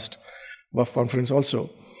for the last waqf conference also.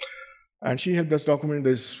 And she helped us document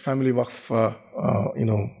these family waqf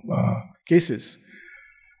cases.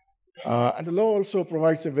 And the law also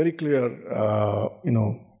provides a very clear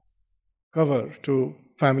cover to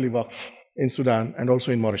family waqf in Sudan and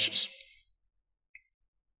also in Mauritius.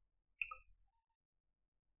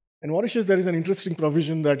 In Mauritius, there is an interesting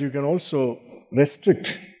provision that you can also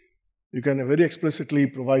restrict. You can very explicitly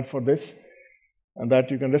provide for this, and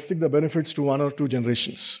that you can restrict the benefits to 1 or 2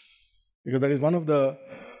 generations. Because that is one of the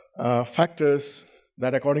factors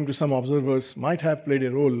that, according to some observers, might have played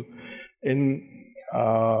a role in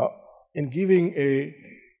giving a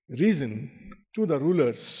reason to the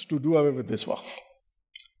rulers to do away with this waqf.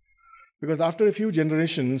 Because after a few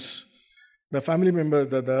generations, the family members,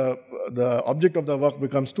 the object of the waqf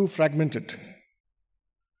becomes too fragmented.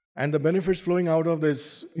 And the benefits flowing out of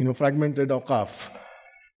this fragmented awqaf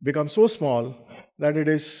become so small that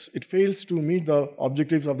it fails to meet the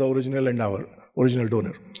objectives of the original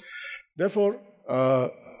donor. Therefore,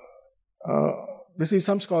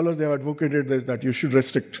 some scholars, they have advocated this, that you should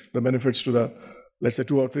restrict the benefits to the, let's say,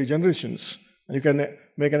 2 or 3 generations. And you can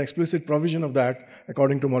make an explicit provision of that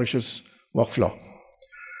according to Mauritius waqf law.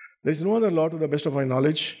 There is no other law, to the best of my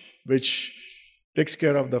knowledge, which takes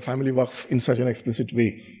care of the family waqf in such an explicit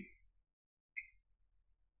way.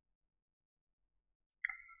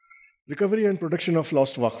 Recovery and protection of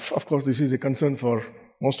lost waqf. Of course, this is a concern for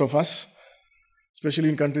most of us, especially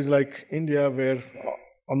in countries like India, where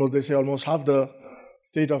almost half the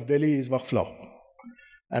state of Delhi is waqf law.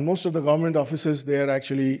 And most of the government offices, they are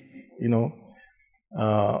actually,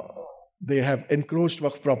 they have encroached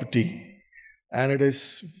waqf property. And it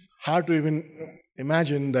is hard to even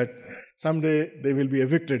imagine that someday they will be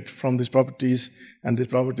evicted from these properties, and these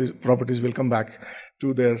properties will come back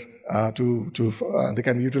to their, they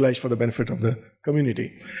can be utilized for the benefit of the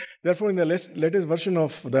community. Therefore, in the latest version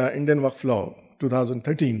of the Indian waqf law,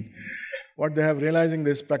 2013, what they have realizing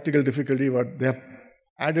this practical difficulty, what they have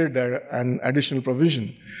added an additional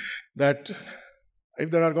provision that if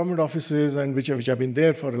there are government offices and which have been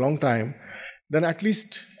there for a long time, then at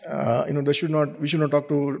least we should not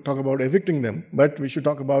talk about evicting them, but we should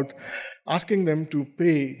talk about asking them to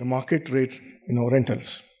pay the market rate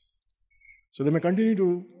rentals. So they may continue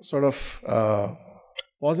to sort of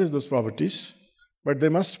possess those properties, but they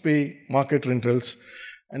must pay market rentals.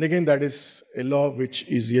 And again, that is a law which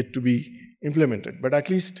is yet to be implemented. But at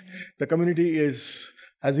least the community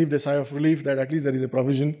has heaved a sigh of relief that at least there is a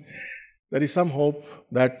provision. There is some hope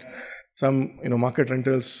that some market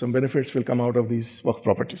rentals, some benefits will come out of these waqf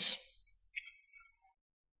properties.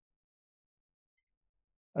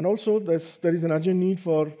 And also, there is an urgent need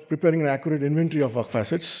for preparing an accurate inventory of waqf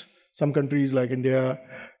assets. Some countries like India,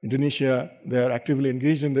 Indonesia, they are actively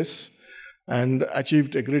engaged in this and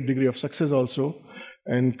achieved a great degree of success also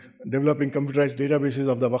in developing computerized databases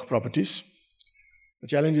of the waqf properties. The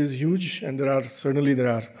challenge is huge, and there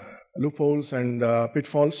are loopholes and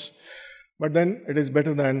pitfalls. But then it is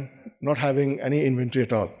better than not having any inventory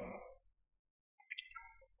at all.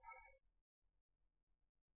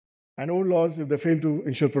 And old laws, if they fail to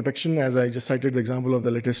ensure protection, as I just cited the example of the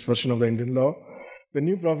latest version of the Indian law, the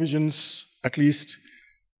new provisions, at least,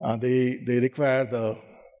 they require the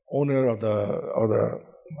owner or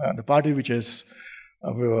the party which is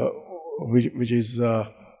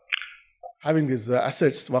having these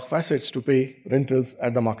assets, waqf assets, to pay rentals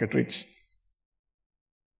at the market rates.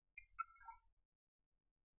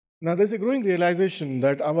 Now, there's a growing realization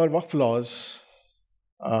that our waqf laws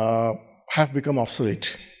have become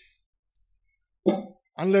obsolete.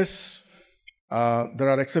 Unless there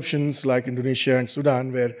are exceptions like Indonesia and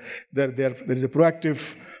Sudan, where there is a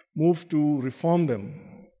proactive move to reform them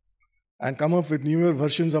and come up with newer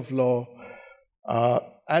versions of law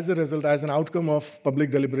as a result, as an outcome of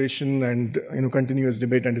public deliberation and continuous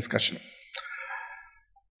debate and discussion.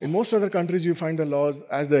 In most other countries, you find the laws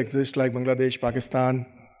as they exist, like Bangladesh, Pakistan,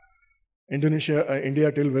 Indonesia, India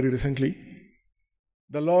till very recently.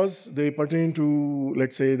 The laws, they pertain to,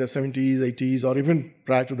 let's say, the 70s, 80s, or even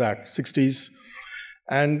prior to that, 60s.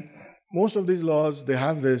 And most of these laws, they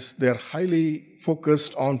are highly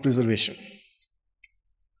focused on preservation.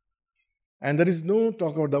 And there is no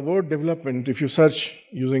talk about the word development. If you search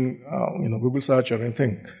using Google search or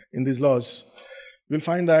anything in these laws, you'll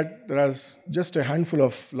find that there are just a handful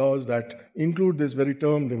of laws that include this very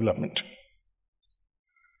term development.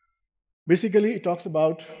 Basically, it talks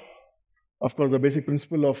about, of course, the basic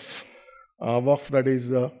principle of waqf, that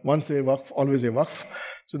is once a waqf, always a waqf.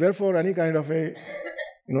 So therefore, any kind of a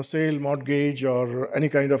sale, mortgage, or any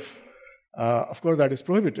kind of course, that is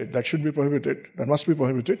prohibited. That should be prohibited. That must be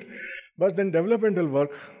prohibited. But then developmental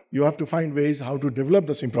work, you have to find ways how to develop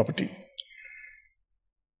the same property.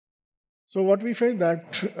 So what we find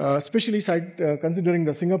that, especially considering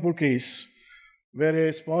the Singapore case, where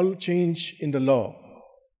a small change in the law,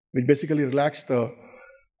 which basically relaxed the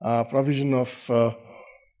provision of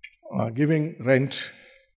giving rent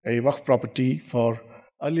a Waqf property for,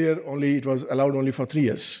 earlier only it was allowed only for 3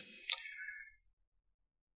 years.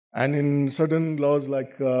 And in certain laws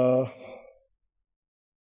like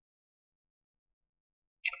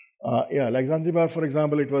like Zanzibar, for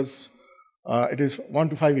example, it is 1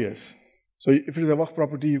 to 5 years. So if it is a Waqf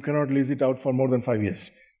property, you cannot lease it out for more than 5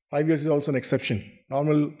 years. 5 years is also an exception.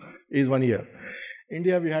 Normal is 1 year.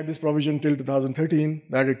 India, we had this provision till 2013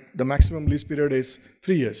 that the maximum lease period is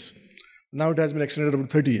 3 years. Now it has been extended over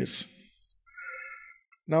 30 years.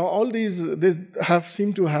 Now all these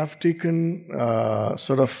seem to have taken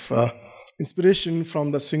inspiration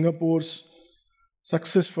from the Singapore's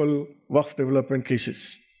successful Waqf development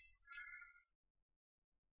cases.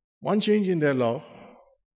 One change in their law,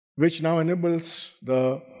 which now enables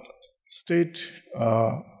the state,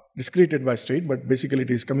 is created by state, but basically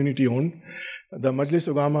it is community owned, the Majlis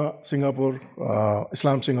Ugama Singapore,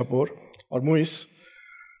 Islam Singapore, or MUIS,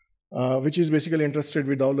 which is basically entrusted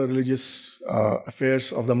with all the religious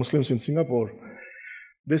affairs of the Muslims in Singapore.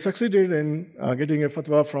 They succeeded in getting a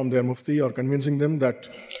fatwa from their mufti or convincing them that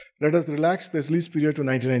let us relax this lease period to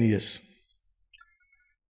 99 years.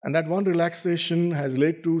 And that one relaxation has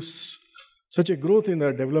led to such a growth in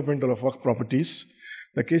the development of Waqf properties.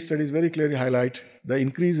 The case studies very clearly highlight the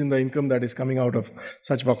increase in the income that is coming out of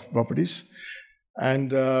such Waqf properties, and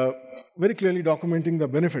very clearly documenting the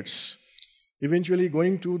benefits, eventually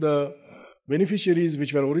going to the beneficiaries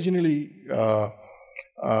which were originally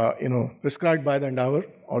prescribed by the endower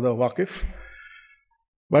or the Waqif,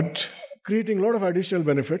 but creating a lot of additional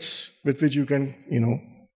benefits with which you can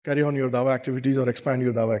carry on your dawah activities or expand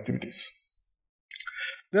your dawah activities.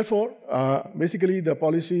 Therefore, basically the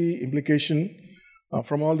policy implication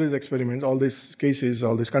from all these experiments, all these cases,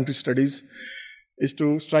 all these country studies, is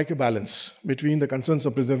to strike a balance between the concerns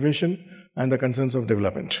of preservation and the concerns of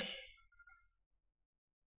development.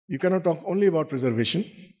 You cannot talk only about preservation,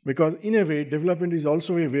 because in a way, development is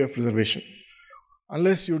also a way of preservation.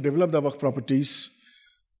 Unless you develop the Waqf properties,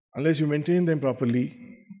 unless you maintain them properly,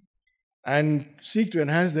 and seek to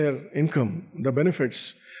enhance their income, the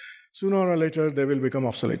benefits, sooner or later they will become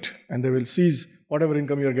obsolete, and they will cease whatever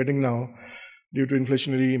income you are getting now due to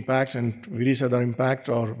inflationary impact and various other impact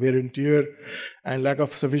or wear and tear and lack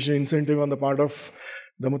of sufficient incentive on the part of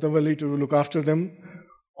the mutawalli to look after them.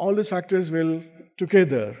 All these factors will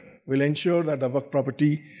together ensure that the Waqf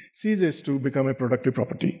property ceases to become a productive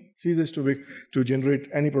property, ceases to generate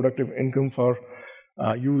any productive income for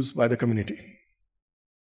use by the community.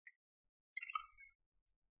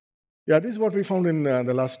 Yeah, this is what we found in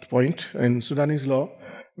the last point in Sudanese law,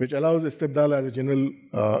 which allows istibdal as a general,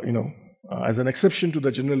 as an exception to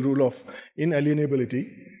the general rule of inalienability,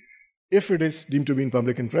 if it is deemed to be in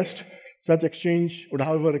public interest. Such exchange would,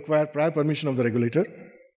 however, require prior permission of the regulator.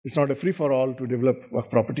 It's not a free-for-all to develop Waqf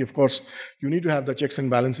property. Of course, you need to have the checks and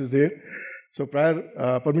balances there. So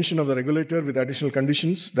prior permission of the regulator with additional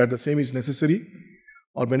conditions that the same is necessary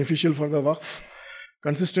or beneficial for the Waqf,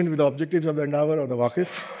 consistent with the objectives of the endower or the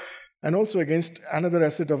Waqif, and also against another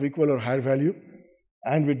asset of equal or higher value,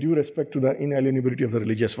 and with due respect to the inalienability of the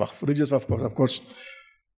religious Waqf. Religious Waqf, of course,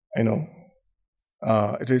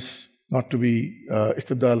 it is not to be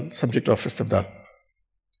istibdal, subject of istibdal.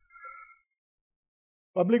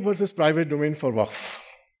 Public versus private domain for Waqf.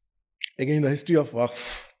 Again, the history of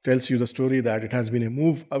Waqf tells you the story that it has been a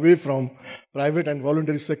move away from private and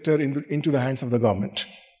voluntary sector into the hands of the government.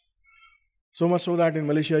 So much so that in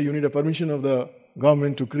Malaysia, you need a permission of the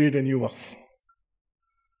government to create a new Waqf.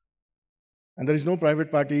 And there is no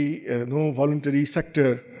private party, no voluntary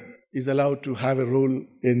sector is allowed to have a role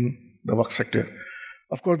in the Waqf sector.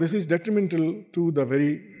 Of course, this is detrimental to the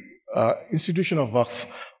very institution of Waqf,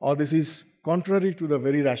 or this is contrary to the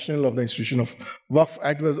very rationale of the institution of Waqf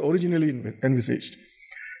as was originally envisaged.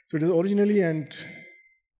 So it is originally and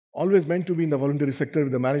always meant to be in the voluntary sector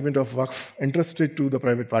with the management of Waqf entrusted to the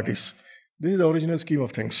private parties. This is the original scheme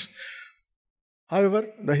of things. However,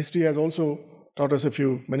 the history has also taught us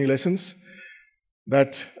many lessons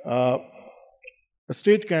that the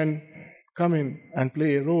state can come in and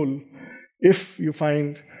play a role if you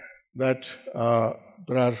find that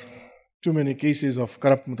there are too many cases of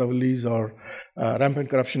corrupt mutawallis or rampant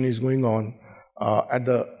corruption is going on at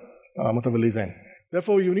the mutawalli's end.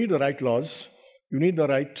 Therefore, you need the right laws, you need the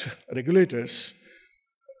right regulators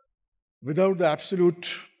without the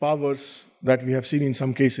absolute powers that we have seen in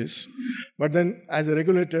some cases, but then as a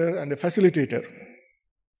regulator and a facilitator,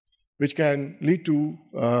 which can lead to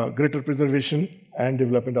greater preservation and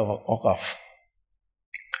development of Awqaf.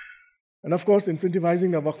 And of course,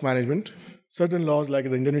 incentivizing the Waqf management, certain laws like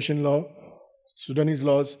the Indonesian law, Sudanese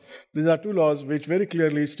laws. These are two laws which very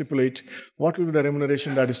clearly stipulate what will be the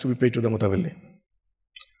remuneration that is to be paid to the mutawalli.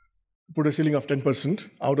 Put a ceiling of 10%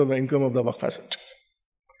 out of the income of the Waqf asset.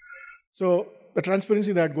 So the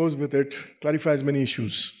transparency that goes with it clarifies many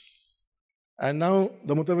issues. And now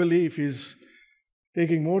the mutawalli, if he's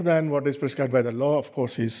taking more than what is prescribed by the law, of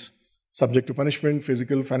course he's subject to punishment,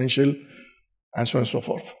 physical, financial, and so on and so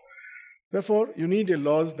forth. Therefore, you need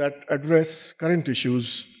laws that address current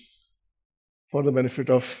issues for the benefit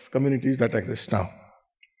of communities that exist now.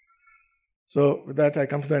 So with that, I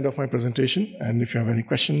come to the end of my presentation, and if you have any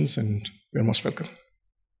questions, and you're most welcome.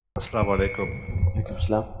 Assalamu alaikum.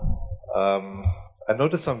 I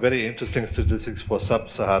noticed some very interesting statistics for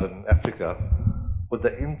sub-Saharan Africa with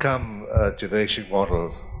the income generation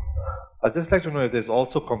models. I'd just like to know if there's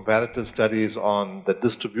also comparative studies on the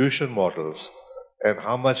distribution models and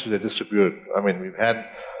how much do they distribute. I mean, we've had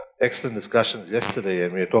excellent discussions yesterday,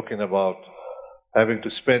 and we were talking about having to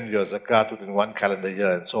spend your zakat within one calendar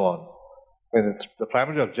year and so on. And the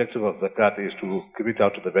primary objective of zakat is to give it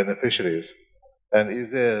out to the beneficiaries. And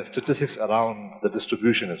is there statistics around the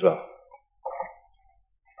distribution as well?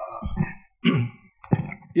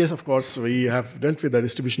 Yes, of course. We have dealt with the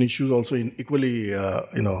distribution issues also in equally,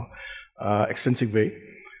 extensive way.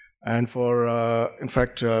 And in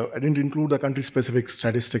fact, I didn't include the country-specific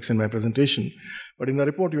statistics in my presentation, but in the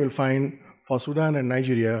report you will find for Sudan and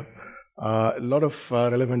Nigeria a lot of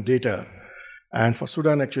relevant data. And for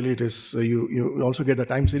Sudan, actually, it is you also get the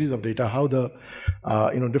time series of data, how the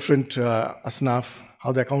different asnaf,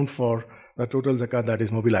 how they account for the total zakat that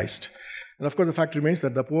is mobilized. And of course, the fact remains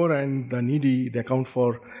that the poor and the needy, they account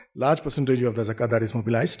for large percentage of the zakat that is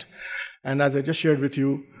mobilized. And as I just shared with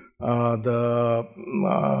you,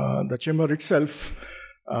 the chamber itself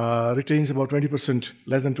retains about 20%,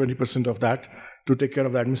 less than 20% of that to take care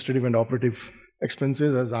of the administrative and operative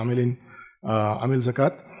expenses as amil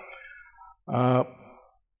zakat.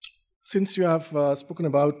 Since you have spoken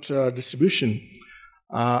about distribution,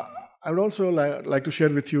 I would also like to share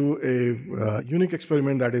with you a unique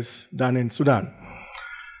experiment that is done in Sudan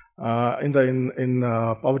in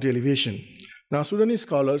poverty alleviation. Now, Sudanese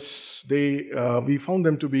scholars, we found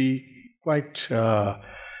them to be quite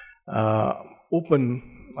open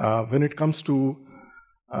when it comes to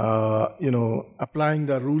applying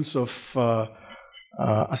the rules of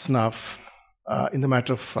asnaf in the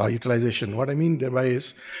matter of utilization. What I mean thereby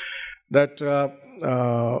is that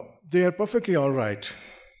they are perfectly all right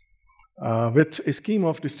with a scheme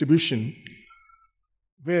of distribution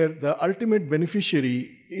where the ultimate beneficiary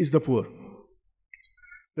is the poor.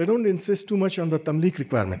 They don't insist too much on the tamlik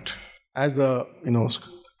requirement, as the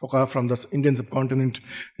fuqaha from the Indian subcontinent,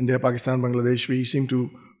 India, Pakistan, Bangladesh, we seem to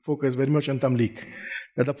focus very much on tamlik,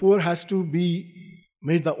 that the poor has to be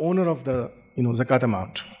made the owner of the zakat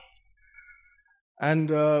amount. And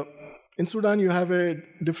in Sudan, you have a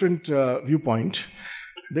different viewpoint.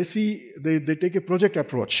 They take a project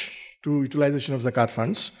approach to utilization of zakat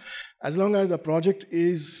funds. As long as the project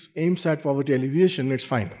aims at poverty alleviation, it's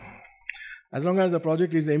fine. As long as the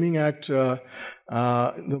project is aiming at the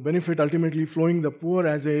benefit ultimately flowing the poor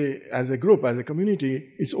as a group, as a community,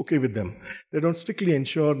 it's okay with them. They don't strictly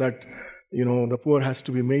ensure that the poor has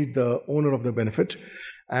to be made the owner of the benefit,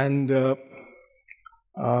 and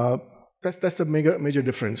that's the major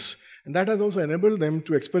difference. And that has also enabled them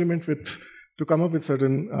to to come up with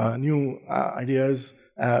certain new ideas,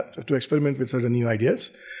 to experiment with certain new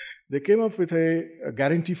ideas. They came up with a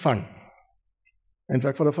guarantee fund. In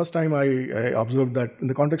fact, for the first time, I observed that in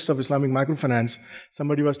the context of Islamic microfinance,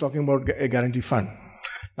 somebody was talking about a guarantee fund.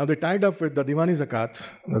 Now, they tied up with the Diwani Zakat,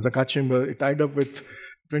 the Zakat Chamber. It tied up with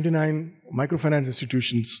 29 microfinance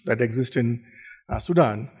institutions that exist in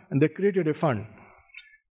Sudan, and they created a fund.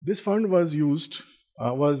 This fund was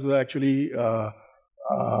actually, the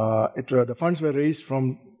funds were raised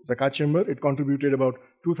from Zakat Chamber. It contributed about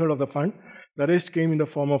 2/3 of the fund. The rest came in the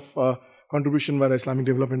form of contribution by the Islamic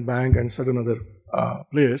Development Bank and certain other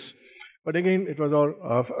players. But again, it was all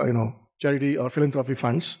charity or philanthropy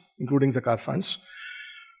funds, including zakat funds.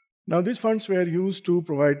 Now, these funds were used to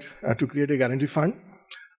create a guarantee fund,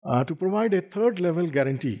 to provide a third-level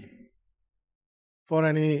guarantee for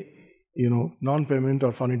any non-payment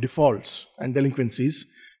or for any defaults and delinquencies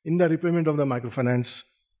in the repayment of the microfinance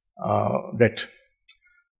debt.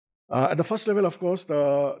 At the first level, of course,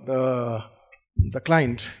 the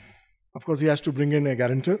client, of course, he has to bring in a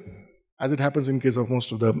guarantor, as it happens in case of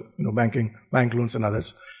most of the bank loans and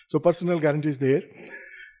others. So personal guarantee is there.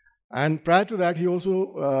 And prior to that, he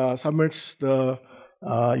also submits the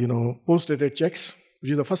post-dated checks,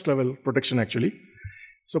 which is the first level protection actually.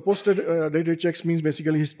 So post-dated checks means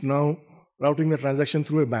basically he's now routing the transaction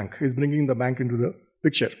through a bank. He's bringing the bank into the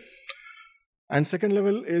picture. And second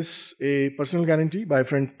level is a personal guarantee by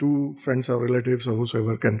two friends or relatives or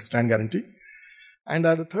whosoever can stand guarantee. And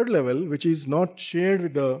at the third level, which is not shared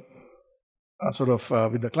with the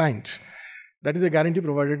with the client, that is a guarantee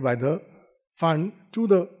provided by the fund to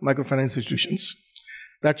the microfinance institutions.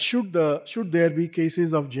 That should there be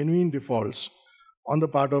cases of genuine defaults on the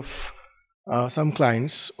part of some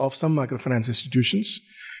clients of some microfinance institutions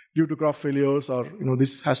due to crop failures, or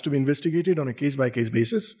this has to be investigated on a case-by-case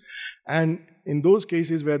basis. And in those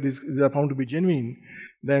cases where this is found to be genuine,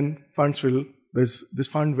 then this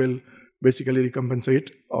fund will basically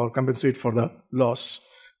compensate for the loss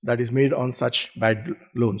that is made on such bad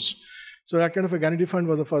loans. So that kind of a guarantee fund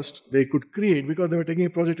was the first they could create, because they were taking a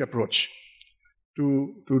project approach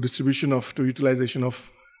to utilization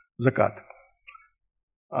of zakat.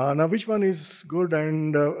 Now, which one is good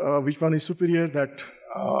and which one is superior, that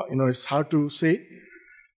it's hard to say.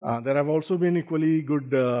 There have also been equally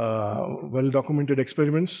good, well-documented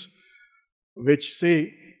experiments which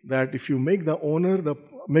say that if you make the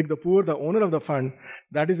poor the owner of the fund,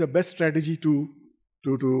 that is the best strategy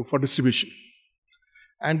for distribution.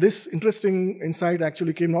 And this interesting insight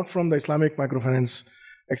actually came not from the Islamic microfinance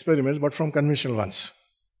experiments, but from conventional ones.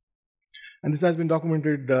 And this has been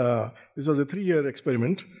documented. This was a 3-year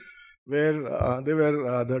experiment where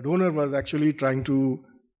the donor was actually trying to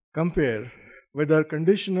compare whether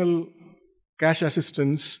conditional cash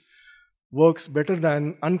assistance works better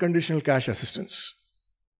than unconditional cash assistance.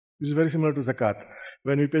 This is very similar to zakat.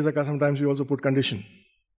 When we pay zakat, sometimes we also put condition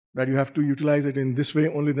that you have to utilize it in this way,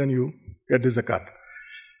 only then you get the zakat.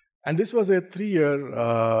 And this was a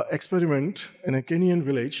 3-year experiment in a Kenyan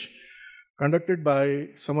village conducted by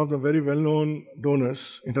some of the very well-known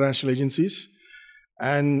donors, international agencies,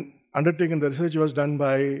 and the research was done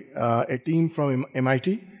by a team from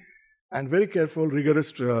MIT, and very careful,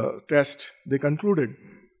 rigorous test. They concluded,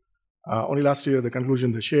 only last year, the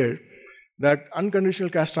conclusion they shared, that unconditional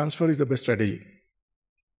cash transfer is the best strategy,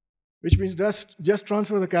 which means just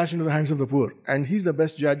transfer the cash into the hands of the poor, and he's the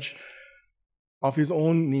best judge of his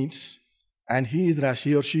own needs, and he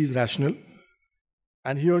or she is rational,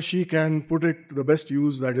 and he or she can put it to the best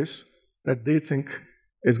use that they think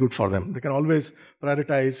is good for them. They can always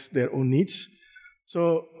prioritize their own needs.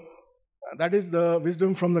 So that is the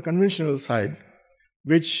wisdom from the conventional side,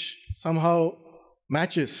 which somehow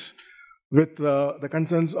matches with the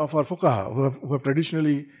concerns of our fuqaha, who have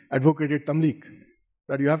traditionally advocated tamlik,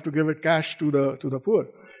 that you have to give it cash to the poor.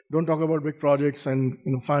 Don't talk about big projects and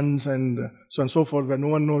funds and so on and so forth, where no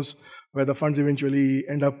one knows where the funds eventually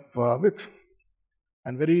end up with.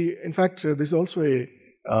 And in fact, this is also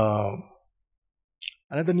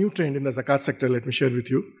another new trend in the zakat sector. Let me share with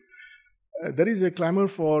you. There is a clamor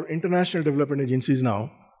for international development agencies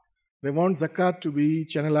now. They want zakat to be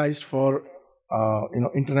channelized for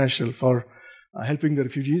international, for helping the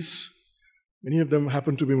refugees. Many of them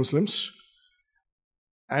happen to be Muslims.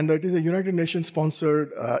 And it is a United Nations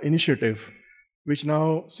sponsored initiative which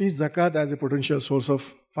now sees zakat as a potential source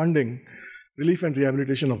of funding, relief and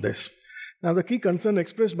rehabilitation of this. Now, the key concern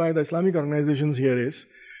expressed by the Islamic organizations here is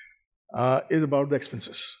about the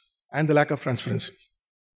expenses and the lack of transparency.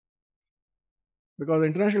 Because the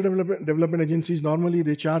international development agencies, normally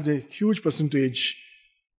they charge a huge percentage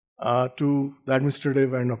to the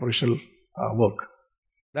administrative and operational work.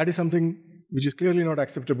 That is something which is clearly not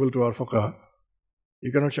acceptable to our fuqaha.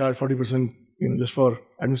 You cannot charge 40% just for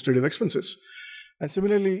administrative expenses. And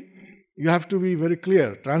similarly, you have to be very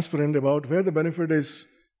clear, transparent about where the benefit is,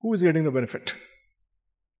 who is getting the benefit.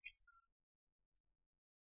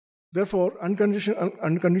 Therefore,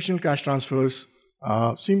 unconditional cash transfers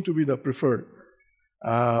seem to be the preferred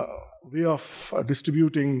way of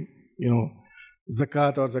distributing,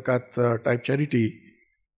 zakat or zakat type charity.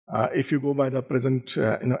 If you go by the present,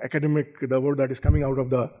 the word that is coming out of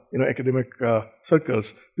the, academic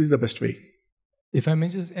circles, this is the best way. If I may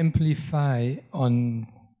just amplify on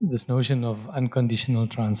this notion of unconditional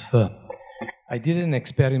transfer. I did an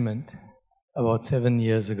experiment about 7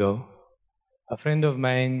 years ago. A friend of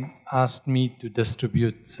mine asked me to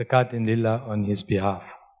distribute Zakat and Lillah on his behalf.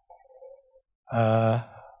 I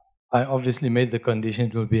obviously made the condition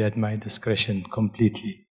it will be at my discretion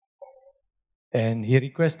completely. And he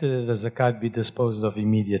requested that the zakat be disposed of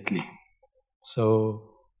immediately.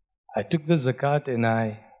 So I took the zakat and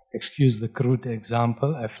excuse the crude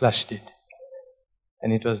example, I flushed it.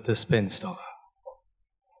 And it was dispensed of.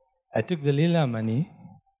 I took the lillah money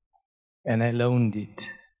and I loaned it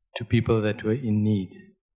to people that were in need.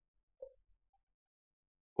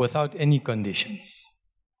 Without any conditions,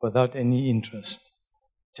 without any interest.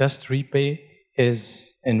 Just repay as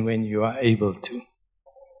and when you are able to.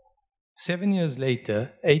 7 years later,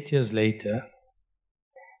 8 years later,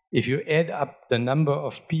 if you add up the number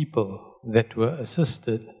of people that were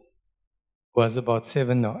assisted, was about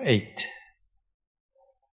 7 or 8.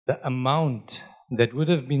 The amount that would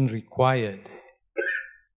have been required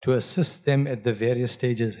to assist them at the various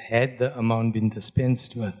stages, had the amount been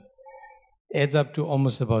dispensed with, adds up to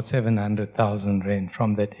almost about 700,000 rand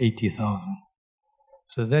from that 80,000.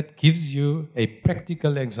 So that gives you a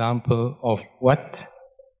practical example of what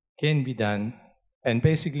can be done. And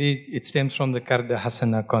basically, it stems from the Qarda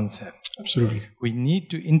Hasana concept. Absolutely. We need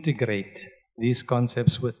to integrate these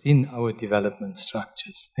concepts within our development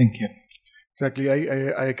structures. Thank you. Exactly.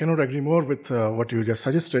 I cannot agree more with what you just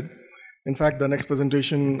suggested. In fact, the next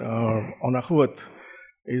presentation on Akuwat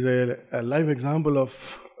is a live example of,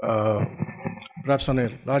 perhaps on a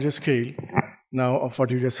larger scale, now of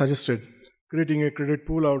what you just suggested, creating a credit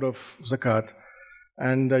pool out of zakat.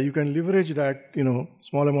 And you can leverage that,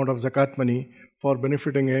 small amount of zakat money for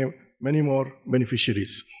benefiting many more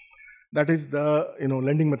beneficiaries. That is the,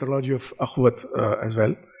 lending methodology of Akuwat as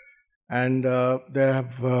well. And they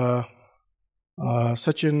have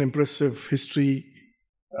such an impressive history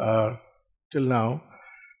till now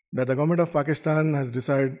that the government of Pakistan has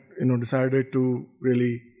decided to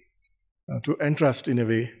really to entrust in a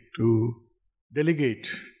way, to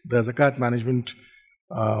delegate the zakat management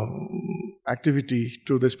activity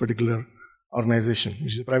to this particular organization,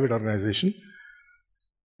 which is a private organization.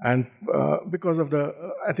 And because of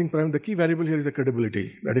I think the key variable here is the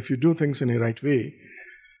credibility, that if you do things in a right way.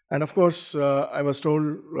 And of course, I was told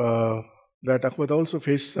that Akuwat also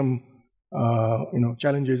faced some,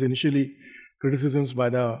 challenges initially, criticisms by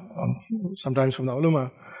sometimes from the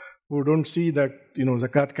ulama, who don't see that,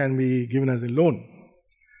 zakat can be given as a loan.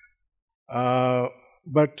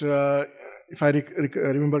 But if I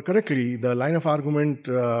remember correctly, the line of argument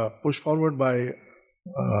pushed forward by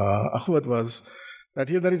Akuwat was that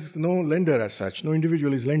here there is no lender as such, no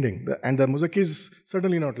individual is lending, and the Muzaki is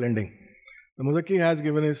certainly not lending. The Muzaki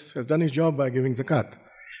has done his job by giving zakat,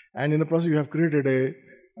 and in the process you have created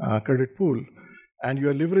a credit pool, and you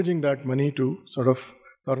are leveraging that money to sort of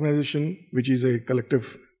the organization, which is a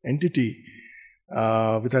collective entity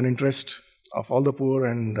with an interest of all the poor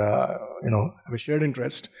and have a shared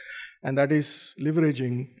interest, and that is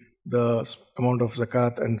leveraging the amount of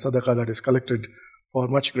zakat and sadaqah that is collected for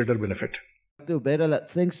much greater benefit. Dr. Obaidullah,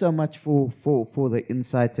 thanks so much for the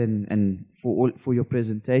insight and for your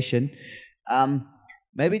presentation.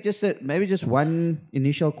 Maybe just one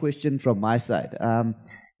initial question from my side.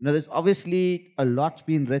 There's obviously a lot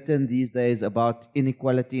being written these days about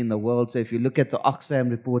inequality in the world. So if you look at the Oxfam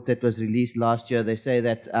report that was released last year, they say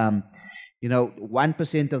that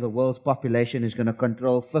 1% of the world's population is going to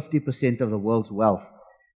control 50% of the world's wealth.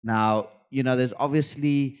 Now, there's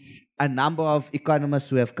obviously a number of economists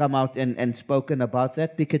who have come out and spoken about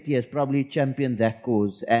that. Piketty has probably championed that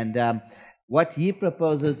cause. And what he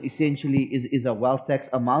proposes essentially is a wealth tax,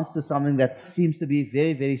 amounts to something that seems to be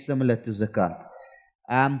very, very similar to zakat.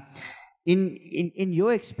 In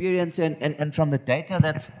your experience and from the data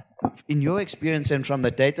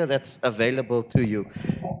that's available to you,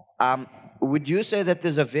 would you say that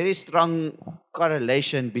there's a very strong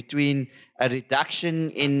correlation between a reduction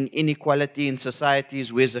in inequality in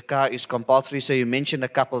societies where zakah is compulsory? So you mentioned a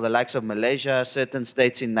couple, the likes of Malaysia, certain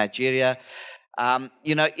states in Nigeria.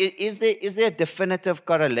 Is there a definitive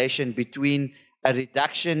correlation between a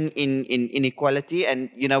reduction in inequality, and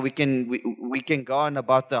we can go on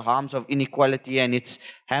about the harms of inequality and its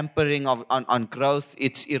hampering on growth,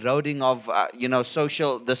 its eroding of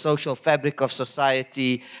the social fabric of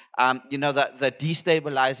society, the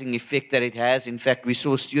destabilizing effect that it has. In fact, we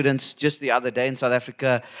saw students just the other day in South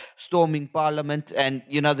Africa storming Parliament, and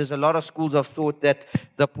there's a lot of schools of thought that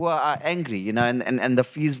the poor are angry, and the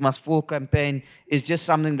Fees Must Fall campaign is just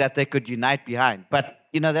something that they could unite behind. But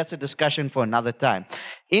that's a discussion for another time.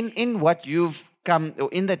 In what you've come, or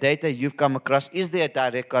in the data you've come across, is there a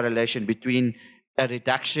direct correlation between a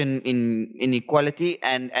reduction in inequality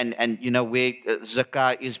and where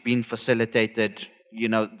zakah is being facilitated,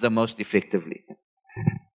 the most effectively?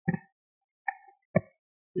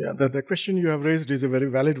 Yeah, the question you have raised is a very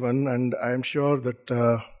valid one, and I am sure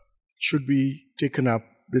that should be taken up,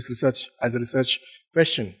 this research, as a research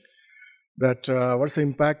question. That what's the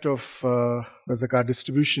impact of the zakat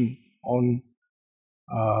distribution on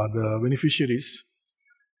the beneficiaries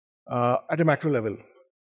at a macro level.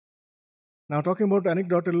 Now, talking about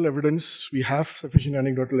anecdotal evidence, we have sufficient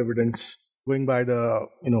anecdotal evidence going by the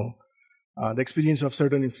experience of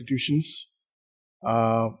certain institutions.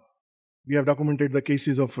 We have documented the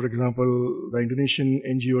cases of, for example, the Indonesian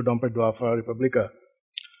NGO Dompet Duafa Republika,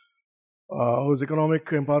 whose economic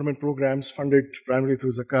empowerment programs funded primarily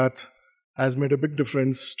through zakat has made a big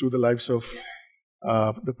difference to the lives of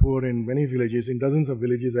the poor in many villages, in dozens of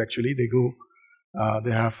villages actually. They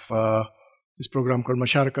have this program called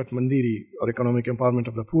Masyarakat Mandiri, or economic empowerment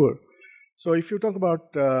of the poor. So if you talk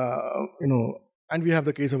about, and we have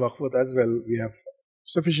the case of Akuwat as well, we have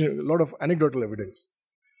a lot of anecdotal evidence.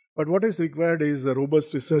 But what is required is the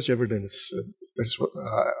robust research evidence. That's what,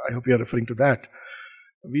 I hope you are referring to that.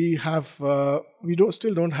 We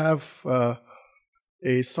still don't have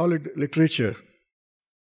a solid literature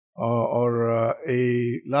or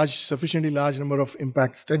a sufficiently large number of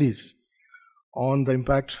impact studies on the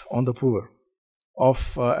impact on the poor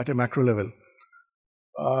at a macro level.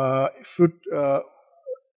 If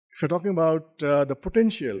you're talking about the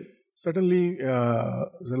potential, certainly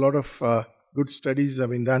there's a lot of good studies have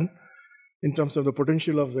been done in terms of the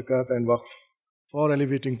potential of zakat and waqf for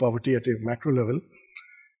alleviating poverty at a macro level.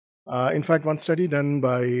 In fact, one study done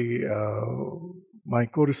by my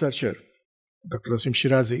co-researcher, Dr. Asim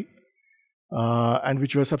Shirazi, and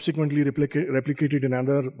which was subsequently replicated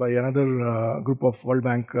by another group of World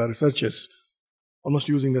Bank researchers, almost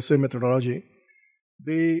using the same methodology.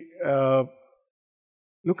 They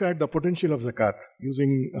look at the potential of zakat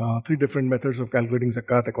using 3 different methods of calculating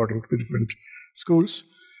zakat according to the different schools.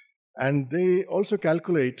 And they also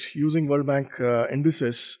calculate, using World Bank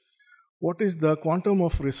indices, what is the quantum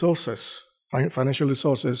of resources, financial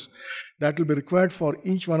resources, that will be required for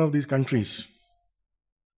each one of these countries.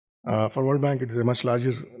 For World Bank, it is a much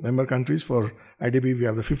larger member countries. For IDB, we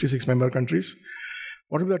have the 56 member countries.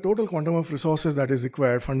 What will be the total quantum of resources that is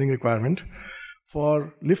required, funding requirement,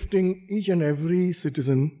 for lifting each and every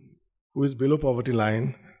citizen who is below poverty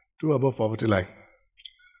line to above poverty line?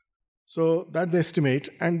 So that they estimate,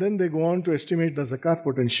 and then they go on to estimate the zakat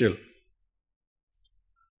potential,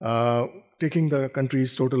 taking the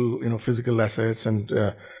country's total, physical assets and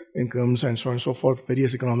incomes and so on and so forth,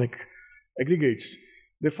 various economic aggregates.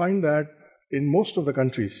 They find that in most of the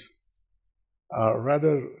countries,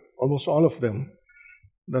 rather almost all of them,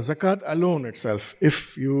 the zakat alone itself,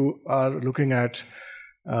 if you are looking at,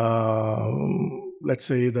 let's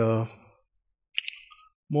say, the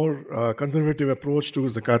more conservative approach to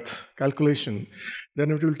zakat calculation,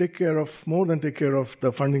 then it will more than take care of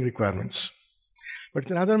the funding requirements. But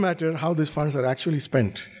it's another matter how these funds are actually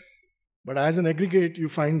spent. But as an aggregate, you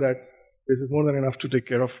find that this is more than enough to take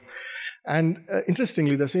care of. And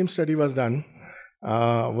interestingly, the same study was done,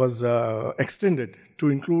 extended to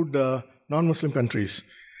include non-Muslim countries,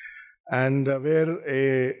 and where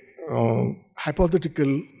a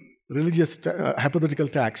hypothetical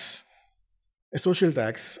tax, a social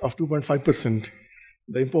tax of 2.5%,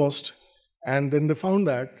 they imposed, and then they found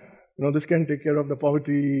that this can take care of the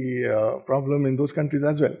poverty problem in those countries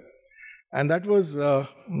as well. And that was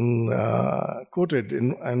quoted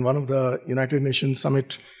in one of the United Nations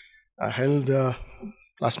summit held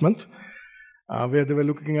last month, where they were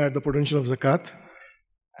looking at the potential of zakat.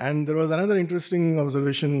 And there was another interesting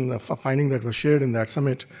observation, finding that was shared in that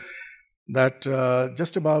summit, that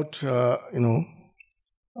just about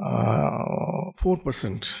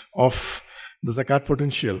 4% of the zakat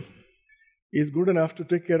potential is good enough to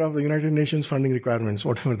take care of the United Nations funding requirements,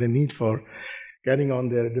 whatever they need for carrying on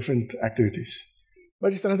their different activities.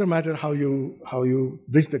 But it's another matter how you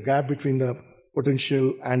bridge the gap between the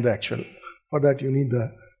potential and the actual. For that, you need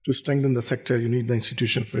to strengthen the sector, you need the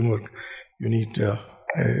institutional framework, you need a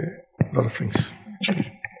lot of things,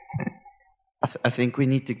 actually. I think we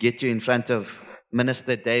need to get you in front of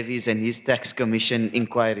Minister Davies and his tax commission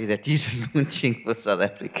inquiry that he's launching for South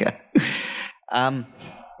Africa.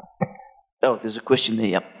 There's a question there,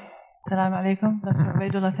 yep. Assalamu alaikum, Dr.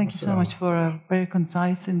 Obaidullah. Thank you so much for a very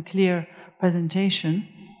concise and clear presentation.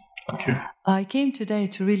 Thank you. I came today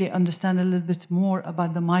to really understand a little bit more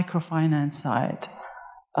about the microfinance side.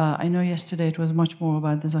 I know yesterday it was much more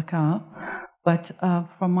about the zakah, but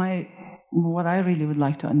from what I really would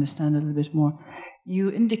like to understand a little bit more, you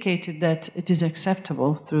indicated that it is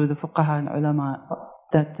acceptable through the fuqaha and ulama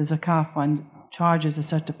that the zakah fund charges a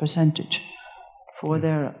certain percentage for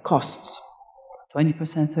their costs,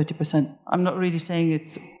 20%, 30%. I'm not really saying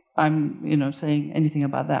saying anything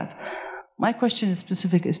about that. My question is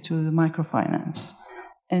specific is to the microfinance.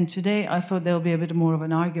 And today I thought there will be a bit more of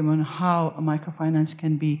an argument on how a microfinance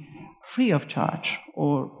can be free of charge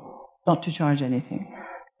or not to charge anything.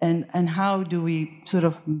 And how do we sort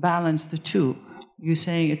of balance the two? You're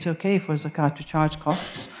saying it's okay for zakat to charge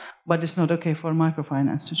costs, but it's not okay for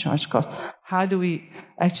microfinance to charge costs. How do we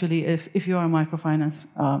actually, if you are a microfinance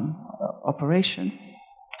operation,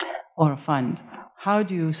 or a fund, how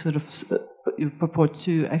do you sort of you purport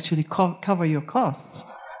to actually cover your costs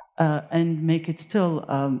and make it still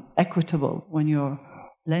equitable when you're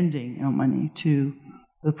lending your money to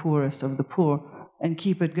the poorest of the poor and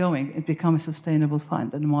keep it going? It becomes a sustainable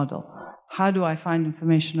fund and model. How do I find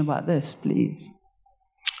information about this, please?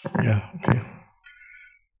 Yeah, okay.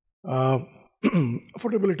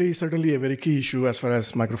 Affordability is certainly a very key issue as far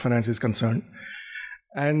as microfinance is concerned.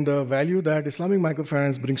 And the value that Islamic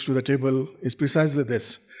microfinance brings to the table is precisely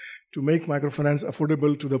this, to make microfinance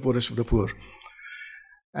affordable to the poorest of the poor.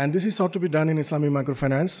 And this is sought to be done in Islamic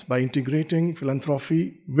microfinance by integrating philanthropy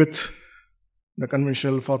with the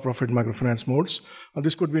conventional for-profit microfinance modes, or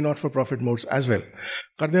this could be not-for-profit modes as well.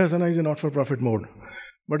 Qard Hasana is a not-for-profit mode,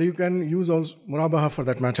 but you can use also Murabaha for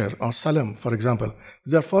that matter, or Salam, for example.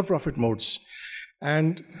 These are for-profit modes.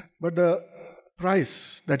 But the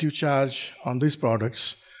price that you charge on these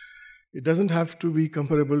products, it doesn't have to be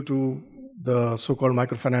comparable to the so-called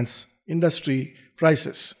microfinance industry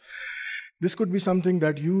prices. This could be something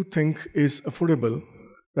that you think is affordable,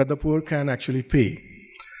 that the poor can actually pay.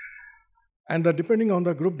 And that depending on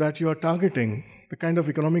the group that you are targeting, the kind of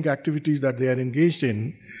economic activities that they are engaged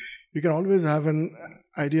in, you can always have an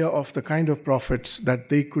idea of the kind of profits that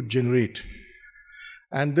they could generate.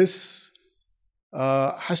 And this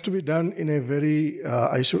has to be done in a very,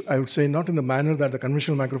 I would say, not in the manner that the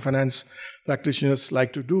conventional microfinance practitioners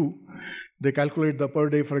like to do. They calculate the per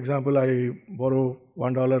day, for example, I borrow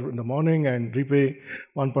 $1 in the morning and repay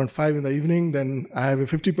 1.5 in the evening, then I have a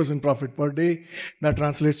 50% profit per day. That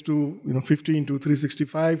translates to 50 into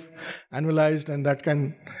 365 annualized, and that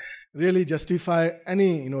can really justify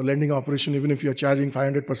any lending operation, even if you're charging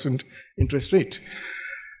 500% interest rate.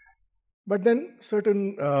 But then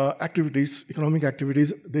certain activities, economic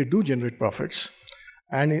activities, they do generate profits.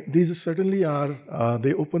 And these certainly are,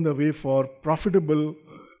 they open the way for profitable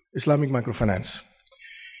Islamic microfinance.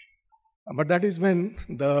 But that is when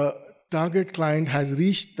the target client has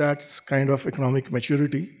reached that kind of economic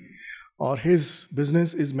maturity, or his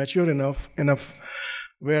business is mature enough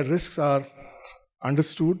where risks are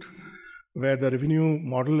understood, where the revenue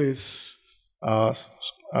model is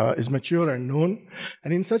mature and known.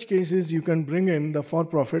 And in such cases, you can bring in the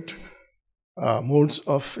for-profit modes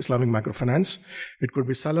of Islamic microfinance. It could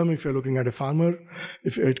be salam if you're looking at a farmer.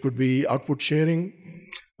 It could be output sharing.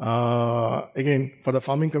 Again, for the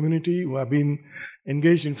farming community who have been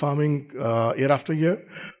engaged in farming year after year.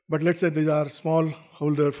 But let's say these are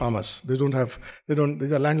smallholder farmers. These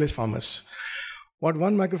are landless farmers. What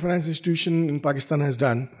one microfinance institution in Pakistan has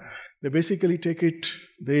done, they basically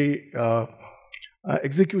they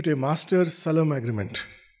execute a master salam agreement,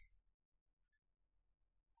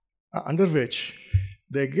 under which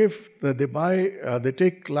they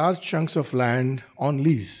take large chunks of land on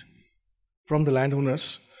lease from the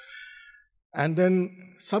landowners, and then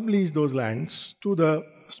sublease those lands to the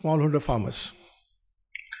smallholder farmers.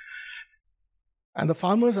 And the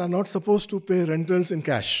farmers are not supposed to pay rentals in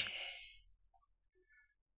cash.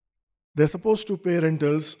 They're supposed to pay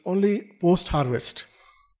rentals only post-harvest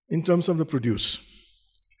in terms of the produce.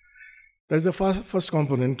 That is the first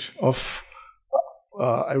component of,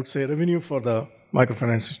 I would say, revenue for the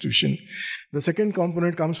microfinance institution. The second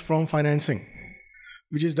component comes from financing,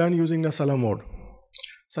 which is done using the salam mode.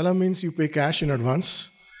 Salam means you pay cash in advance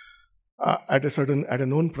at a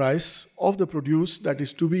known price of the produce that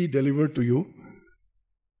is to be delivered to you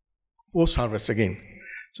post-harvest again.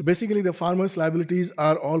 So basically the farmer's liabilities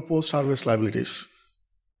are all post-harvest liabilities.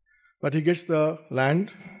 But he gets the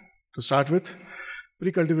land to start with,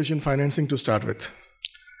 pre-cultivation financing to start with.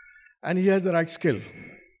 And he has the right skill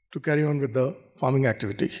to carry on with the farming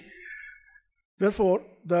activity. Therefore,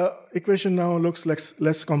 the equation now looks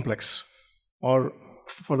less complex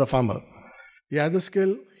for the farmer. He has the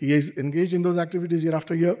skill, he is engaged in those activities year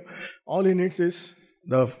after year. All he needs is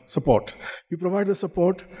the support. You provide the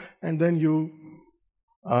support, and then you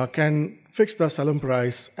can fix the salam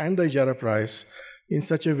price and the ijara price in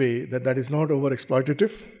such a way that is not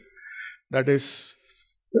over-exploitative, that is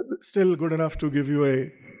still good enough to give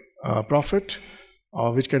you a profit,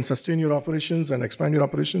 which can sustain your operations and expand your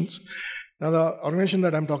operations. Now, the organization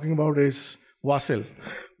that I'm talking about is Wasil,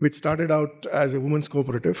 which started out as a women's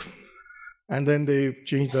cooperative, and then they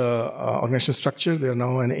changed the organization structure. They are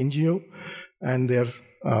now an NGO, and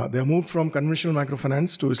they moved from conventional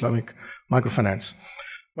microfinance to Islamic microfinance.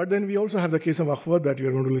 But then we also have the case of Akuwat that you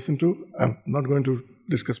are going to listen to. I'm not going to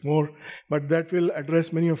discuss more, but that will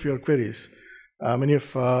address many of your queries, many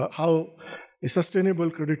of how a sustainable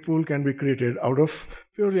credit pool can be created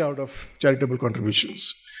purely out of charitable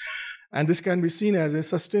contributions. And this can be seen as a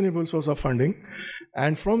sustainable source of funding.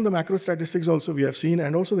 And from the macro statistics also we have seen,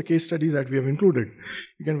 and also the case studies that we have included,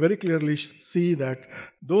 you can very clearly see that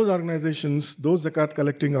those organizations, those zakat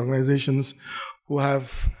collecting organizations who are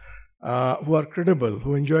credible,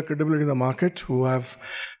 who enjoy credibility in the market, who have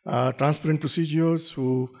transparent procedures,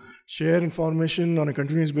 who share information on a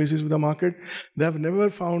continuous basis with the market, they have never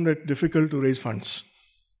found it difficult to raise funds.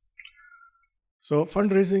 So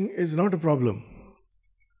fundraising is not a problem.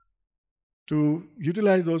 To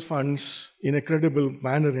utilize those funds in a credible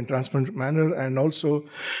manner, in transparent manner, and also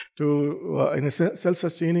to in a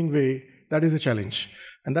self-sustaining way, that is a challenge.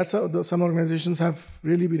 And that's how some organizations have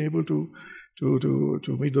really been able to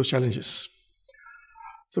meet those challenges.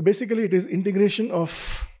 So basically, it is integration of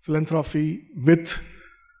philanthropy with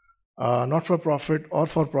not-for-profit or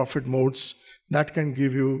for-profit modes that can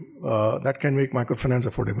give you, that can make microfinance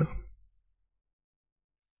affordable.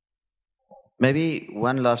 Maybe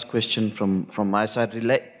one last question from my side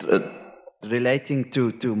relating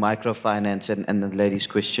to microfinance and the lady's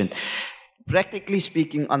question. Practically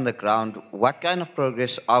speaking, on the ground, what kind of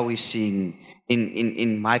progress are we seeing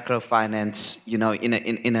in microfinance? You know,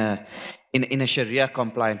 in a Sharia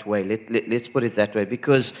compliant way. Let's put it that way,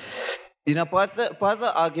 because you know part of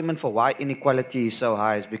the argument for why inequality is so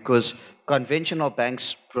high is because conventional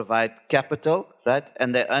banks provide capital, right,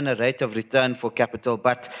 and they earn a rate of return for capital.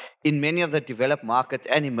 But in many of the developed market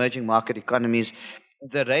and emerging market economies,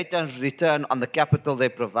 the rate of return on the capital they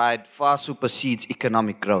provide far supersedes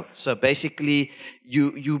economic growth. So basically,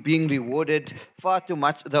 you being rewarded far too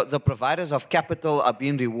much. The providers of capital are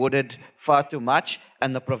being rewarded far too much,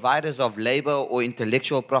 and the providers of labor or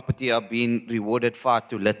intellectual property are being rewarded far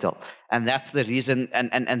too little. And that's the reason,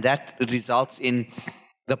 and that results in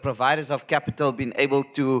the providers of capital being able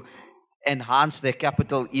to enhance their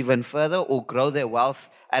capital even further or grow their wealth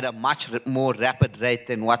at a much more rapid rate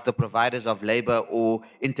than what the providers of labor or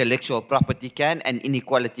intellectual property can, and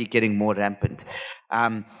inequality getting more rampant.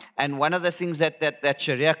 And one of the things that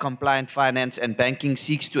Sharia compliant finance and banking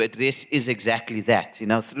seeks to address is exactly that, you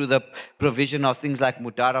know, through the provision of things like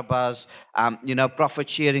mudarabas, you know, profit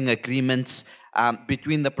sharing agreements,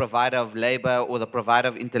 between the provider of labor or the provider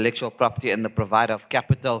of intellectual property and the provider of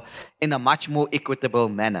capital in a much more equitable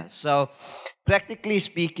manner. So practically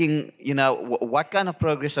speaking, you know, what kind of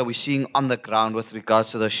progress are we seeing on the ground with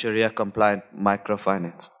regards to the Sharia compliant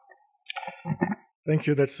microfinance? Thank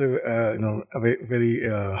you. That's a very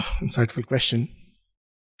insightful question.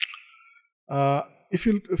 If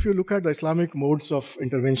you look at the Islamic modes of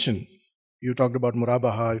intervention, you talked about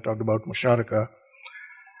murabaha, you talked about musharaka.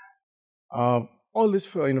 All these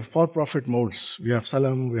for-profit modes, we have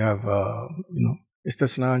salam, we have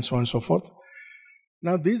istisna, and so on and so forth.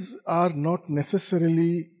 Now these are not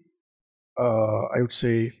necessarily, I would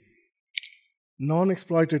say,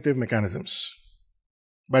 non-exploitative mechanisms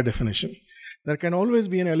by definition. There can always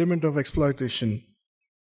be an element of exploitation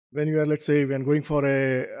when you are, let's say, when going for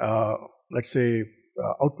a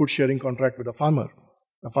output sharing contract with a farmer.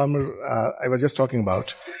 The farmer I was just talking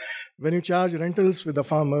about. When you charge rentals with the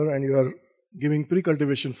farmer and you are giving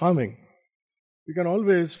pre-cultivation farming, you can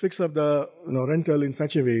always fix up the rental in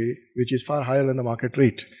such a way which is far higher than the market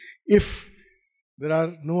rate if there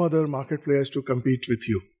are no other market players to compete with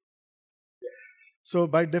you. So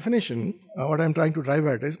by definition, what I'm trying to drive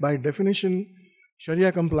at is, by definition,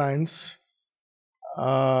 Sharia compliance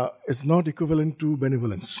is not equivalent to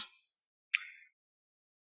benevolence.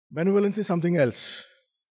 Benevolence is something else.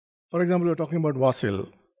 For example, we're talking about Wasil.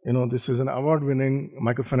 This is an award-winning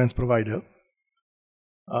microfinance provider.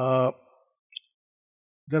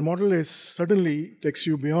 Their model is certainly takes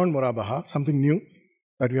you beyond murabaha, something new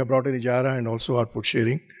that we have brought in ijara and also output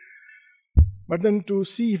sharing. But then to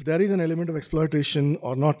see if there is an element of exploitation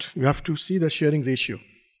or not, you have to see the sharing ratio.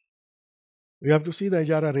 You have to see the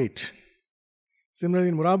ijara rate. Similarly,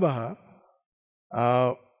 in murabaha,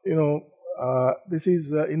 this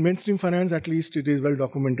is in mainstream finance, at least it is well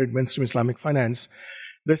documented, mainstream Islamic finance.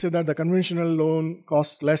 They say that the conventional loan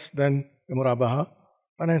costs less than the murabaha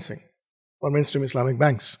financing for mainstream Islamic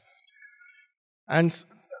banks. And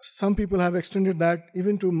some people have extended that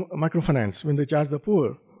even to microfinance. When they charge the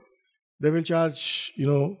poor, they will charge,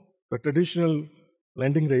 the traditional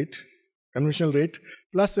lending rate, conventional rate,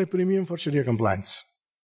 plus a premium for Sharia compliance.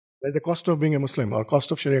 There's the cost of being a Muslim or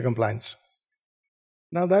cost of Sharia compliance.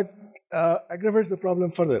 Now that aggravates the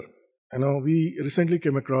problem further. We recently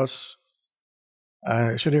came across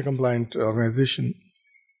a Sharia compliant organization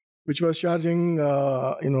which was charging,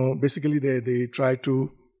 basically they tried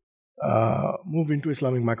to move into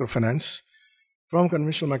Islamic microfinance. From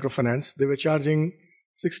conventional microfinance, they were charging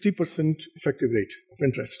 60% effective rate of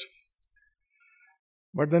interest.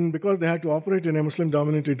 But then because they had to operate in a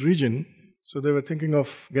Muslim-dominated region, so they were thinking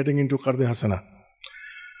of getting into Qarde Hasana.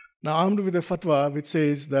 Now, armed with a fatwa which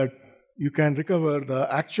says that you can recover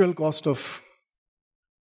the actual cost of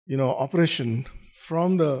operation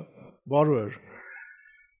from the borrower,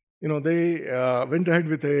 they went ahead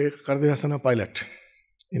with a Qarde Hasana pilot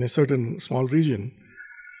in a certain small region,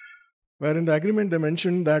 where in the agreement they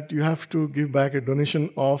mentioned that you have to give back a donation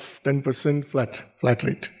of 10% flat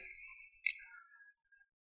rate.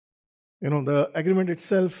 The agreement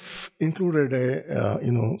itself included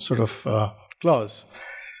a sort of clause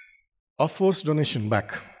of forced donation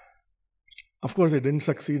back. Of course, it didn't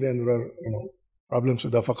succeed, and there were problems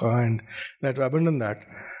with the faqah, and they had to abandon that.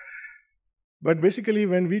 But basically,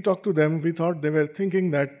 when we talked to them, we thought they were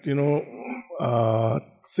thinking that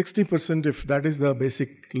 60%, if that is the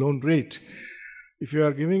basic loan rate, if you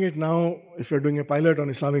are giving it now, if you are doing a pilot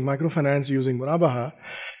on Islamic microfinance using Murabaha,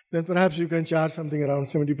 then perhaps you can charge something around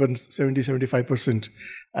 70-75%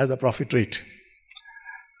 as a profit rate.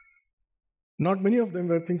 Not many of them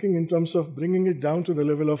were thinking in terms of bringing it down to the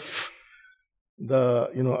level of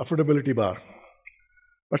the affordability bar.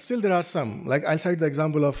 But still there are some. Like I'll cite the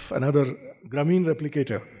example of another Grameen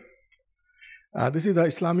replicator. This is the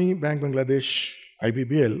Islami Bank Bangladesh,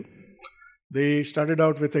 IBBL. They started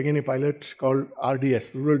out with again a pilot called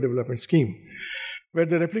RDS, Rural Development Scheme, where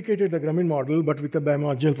they replicated the Grameen model but with a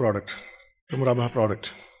Bamajel product, the Murabaha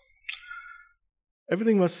product.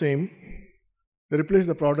 Everything was same. They replaced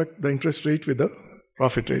the product, the interest rate with the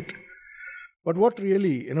profit rate. But what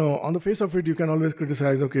really, on the face of it, you can always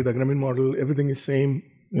criticize, okay, the Grameen model, everything is same,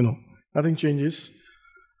 nothing changes.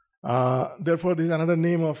 Therefore, this is another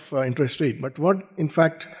name of interest rate. But what, in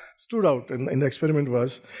fact, stood out in the experiment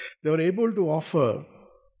was they were able to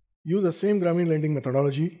use the same Grameen lending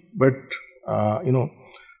methodology, but,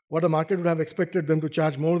 what the market would have expected them to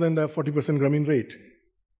charge more than the 40% Grameen rate.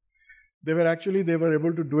 They were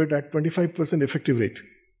able to do it at 25% effective rate.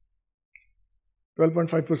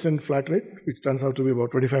 12.5% flat rate, which turns out to be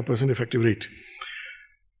about 25% effective rate.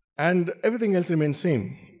 And everything else remains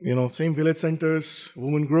same. Same village centers,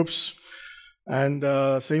 women groups, and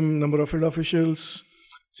same number of field officials,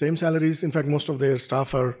 same salaries. In fact, most of their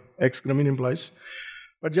staff are ex-Grameen employees.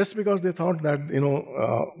 But just because they thought that,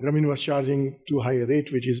 Grameen was charging too high a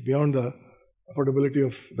rate, which is beyond the affordability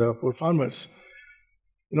of the poor farmers,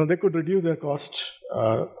 they could reduce their cost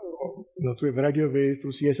through a variety of ways,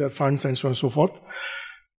 through CSR funds and so on and so forth,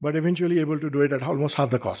 but eventually able to do it at almost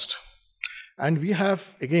half the cost. And we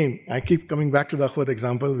have, again, I keep coming back to the Akuwat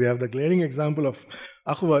example, we have the glaring example of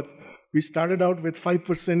Akuwat. We started out with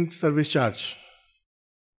 5% service charge.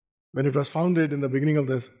 When it was founded in the beginning of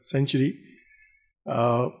the century,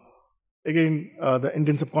 the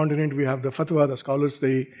Indian subcontinent, we have the fatwa, the scholars,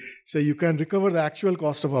 they say you can recover the actual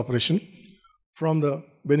cost of operation from the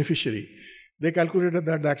beneficiary. They calculated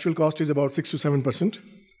that the actual cost is about 6 to 7%.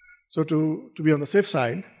 So to be on the safe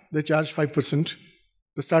side, they charged 5%.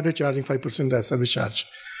 They started charging 5% as service charge.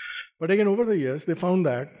 But again, over the years, they found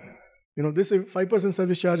that this 5%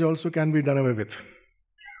 service charge also can be done away with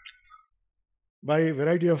by a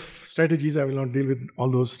variety of strategies. I will not deal with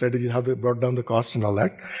all those strategies, how they brought down the cost and all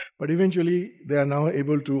that. But eventually, they are now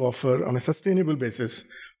able to offer on a sustainable basis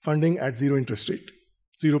funding at zero interest rate,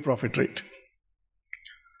 zero profit rate.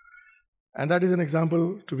 And that is an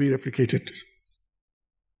example to be replicated.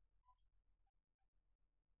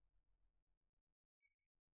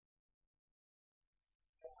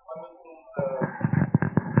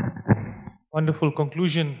 Wonderful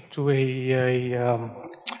conclusion to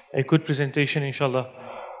a good presentation, inshallah.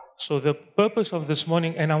 So the purpose of this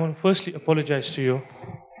morning, and I want to firstly apologize to you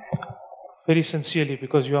very sincerely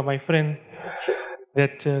because you are my friend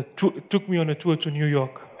that took me on a tour to New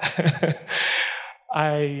York.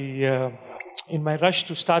 In my rush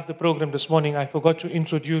to start the program this morning, I forgot to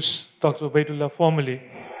introduce Dr. Obaidullah formally.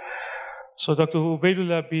 So Dr.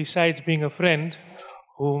 Obaidullah, besides being a friend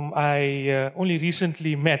whom I only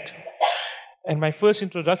recently met, and my first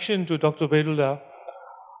introduction to Dr. Obaidullah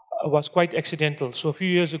was quite accidental. So a few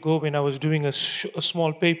years ago when I was doing a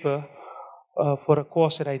small paper for a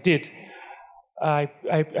course that I did,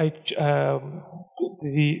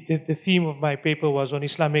 the theme of my paper was on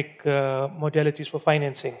Islamic modalities for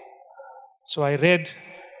financing. So I read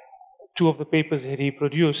two of the papers that he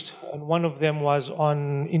produced, and one of them was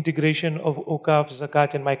on integration of Awqaf,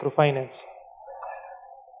 Zakah and Microfinance.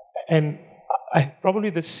 And probably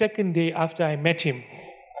the second day after I met him,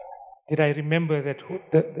 did I remember that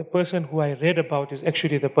the person who I read about is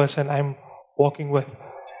actually the person I'm walking with.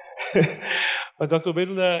 But Dr.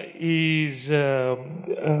 Obaidullah is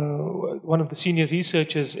one of the senior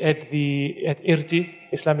researchers at IRTI,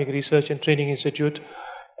 Islamic Research and Training Institute.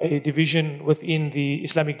 a division within the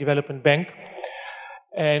Islamic Development Bank.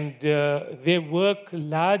 And their work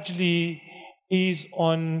largely is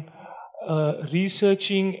on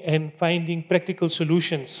researching and finding practical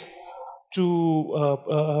solutions to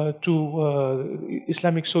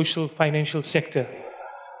Islamic social financial sector.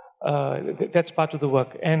 That's part of the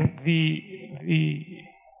work. And the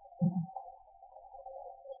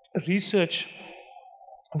research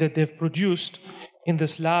that they've produced in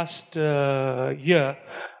this last year,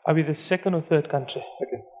 are we the second or third country?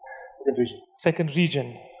 Second region. Second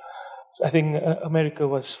region. So I think America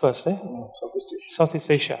was first, eh? No, Southeast Asia.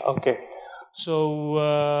 Southeast Asia, okay. So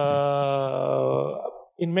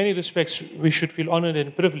in many respects, we should feel honored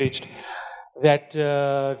and privileged that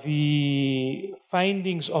the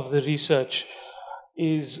findings of the research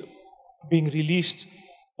is being released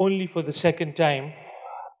only for the second time,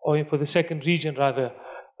 or for the second region rather,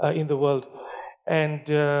 in the world. And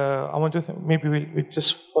I want to maybe we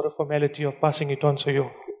just for a formality of passing it on, so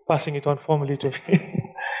you're passing it on formally to me.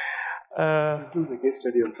 It includes a case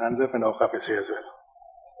study on SANZEF and Awqaf as well.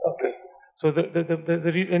 Okay. So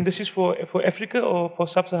and this is for Africa or for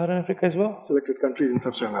Sub-Saharan Africa as well? Selected countries in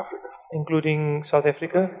Sub-Saharan Africa. Including South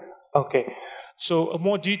Africa? Okay. So a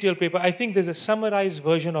more detailed paper. I think there's a summarized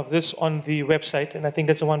version of this on the website, and I think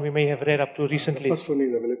that's the one we may have read up to recently. The first one is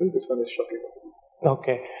available. This one is shortly available.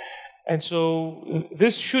 Okay. And so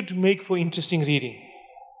this should make for interesting reading.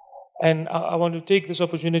 And I want to take this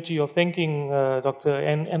opportunity of thanking Dr.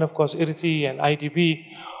 and of course IRTI and IDB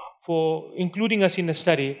for including us in the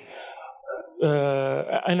study.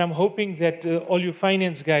 And I'm hoping that all you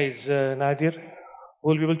finance guys, Nadir,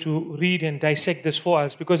 will be able to read and dissect this for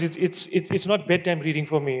us, because it's not bedtime reading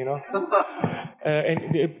for me, you know.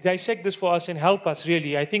 And dissect this for us and help us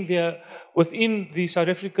really. I think within the South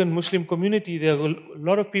African Muslim community, there are a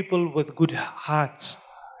lot of people with good hearts,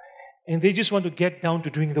 and they just want to get down to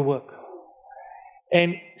doing the work.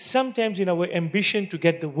 And sometimes in our ambition to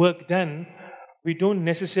get the work done, we don't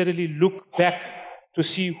necessarily look back to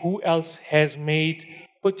see who else has made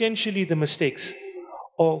potentially the mistakes,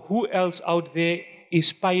 or who else out there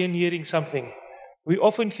is pioneering something. We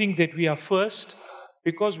often think that we are first,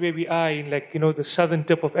 because where we are in, like, you know, the southern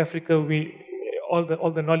tip of Africa, all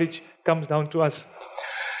the knowledge comes down to us.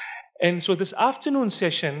 And so this afternoon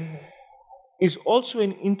session is also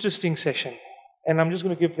an interesting session. And I'm just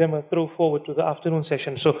going to give them a throw forward to the afternoon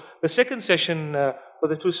session. So the second session for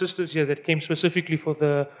the two sisters here that came specifically for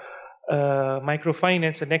the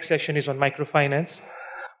microfinance, the next session is on microfinance.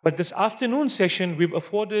 But this afternoon session, we've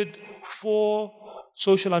afforded 4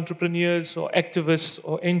 social entrepreneurs or activists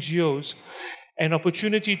or NGOs an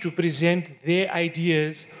opportunity to present their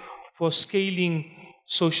ideas for scaling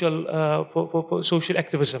social, for social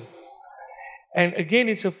activism. And again,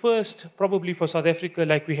 it's a first probably for South Africa,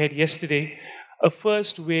 like we had yesterday, a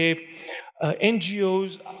first where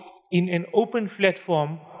NGOs in an open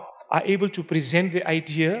platform are able to present the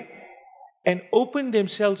idea and open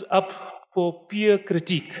themselves up for peer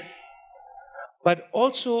critique, but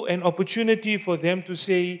also an opportunity for them to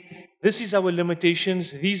say, this is our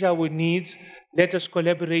limitations, these are our needs, let us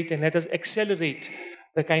collaborate and let us accelerate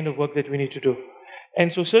the kind of work that we need to do.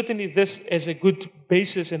 And so certainly this is a good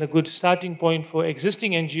basis and a good starting point for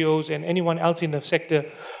existing NGOs and anyone else in the sector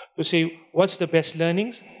to say, what's the best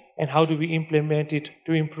learnings and how do we implement it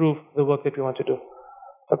to improve the work that we want to do.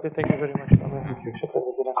 Doctor, thank you very much. Thank you.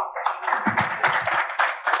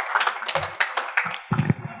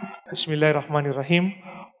 Bismillahirrahmanirrahim.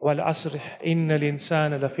 وَالْعَصْرِ إِنَّ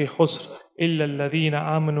الْإِنسَانَ لَفِي خُسْرٍ إِلَّا الَّذِينَ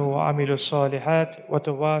آمَنُوا وَعَمِلُوا الصَّالِحَاتِ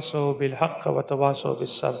وَتَوَاصَوْا بِالْحَقِّ وَتَوَاصَوْا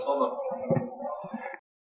بِالصَّبْرِ.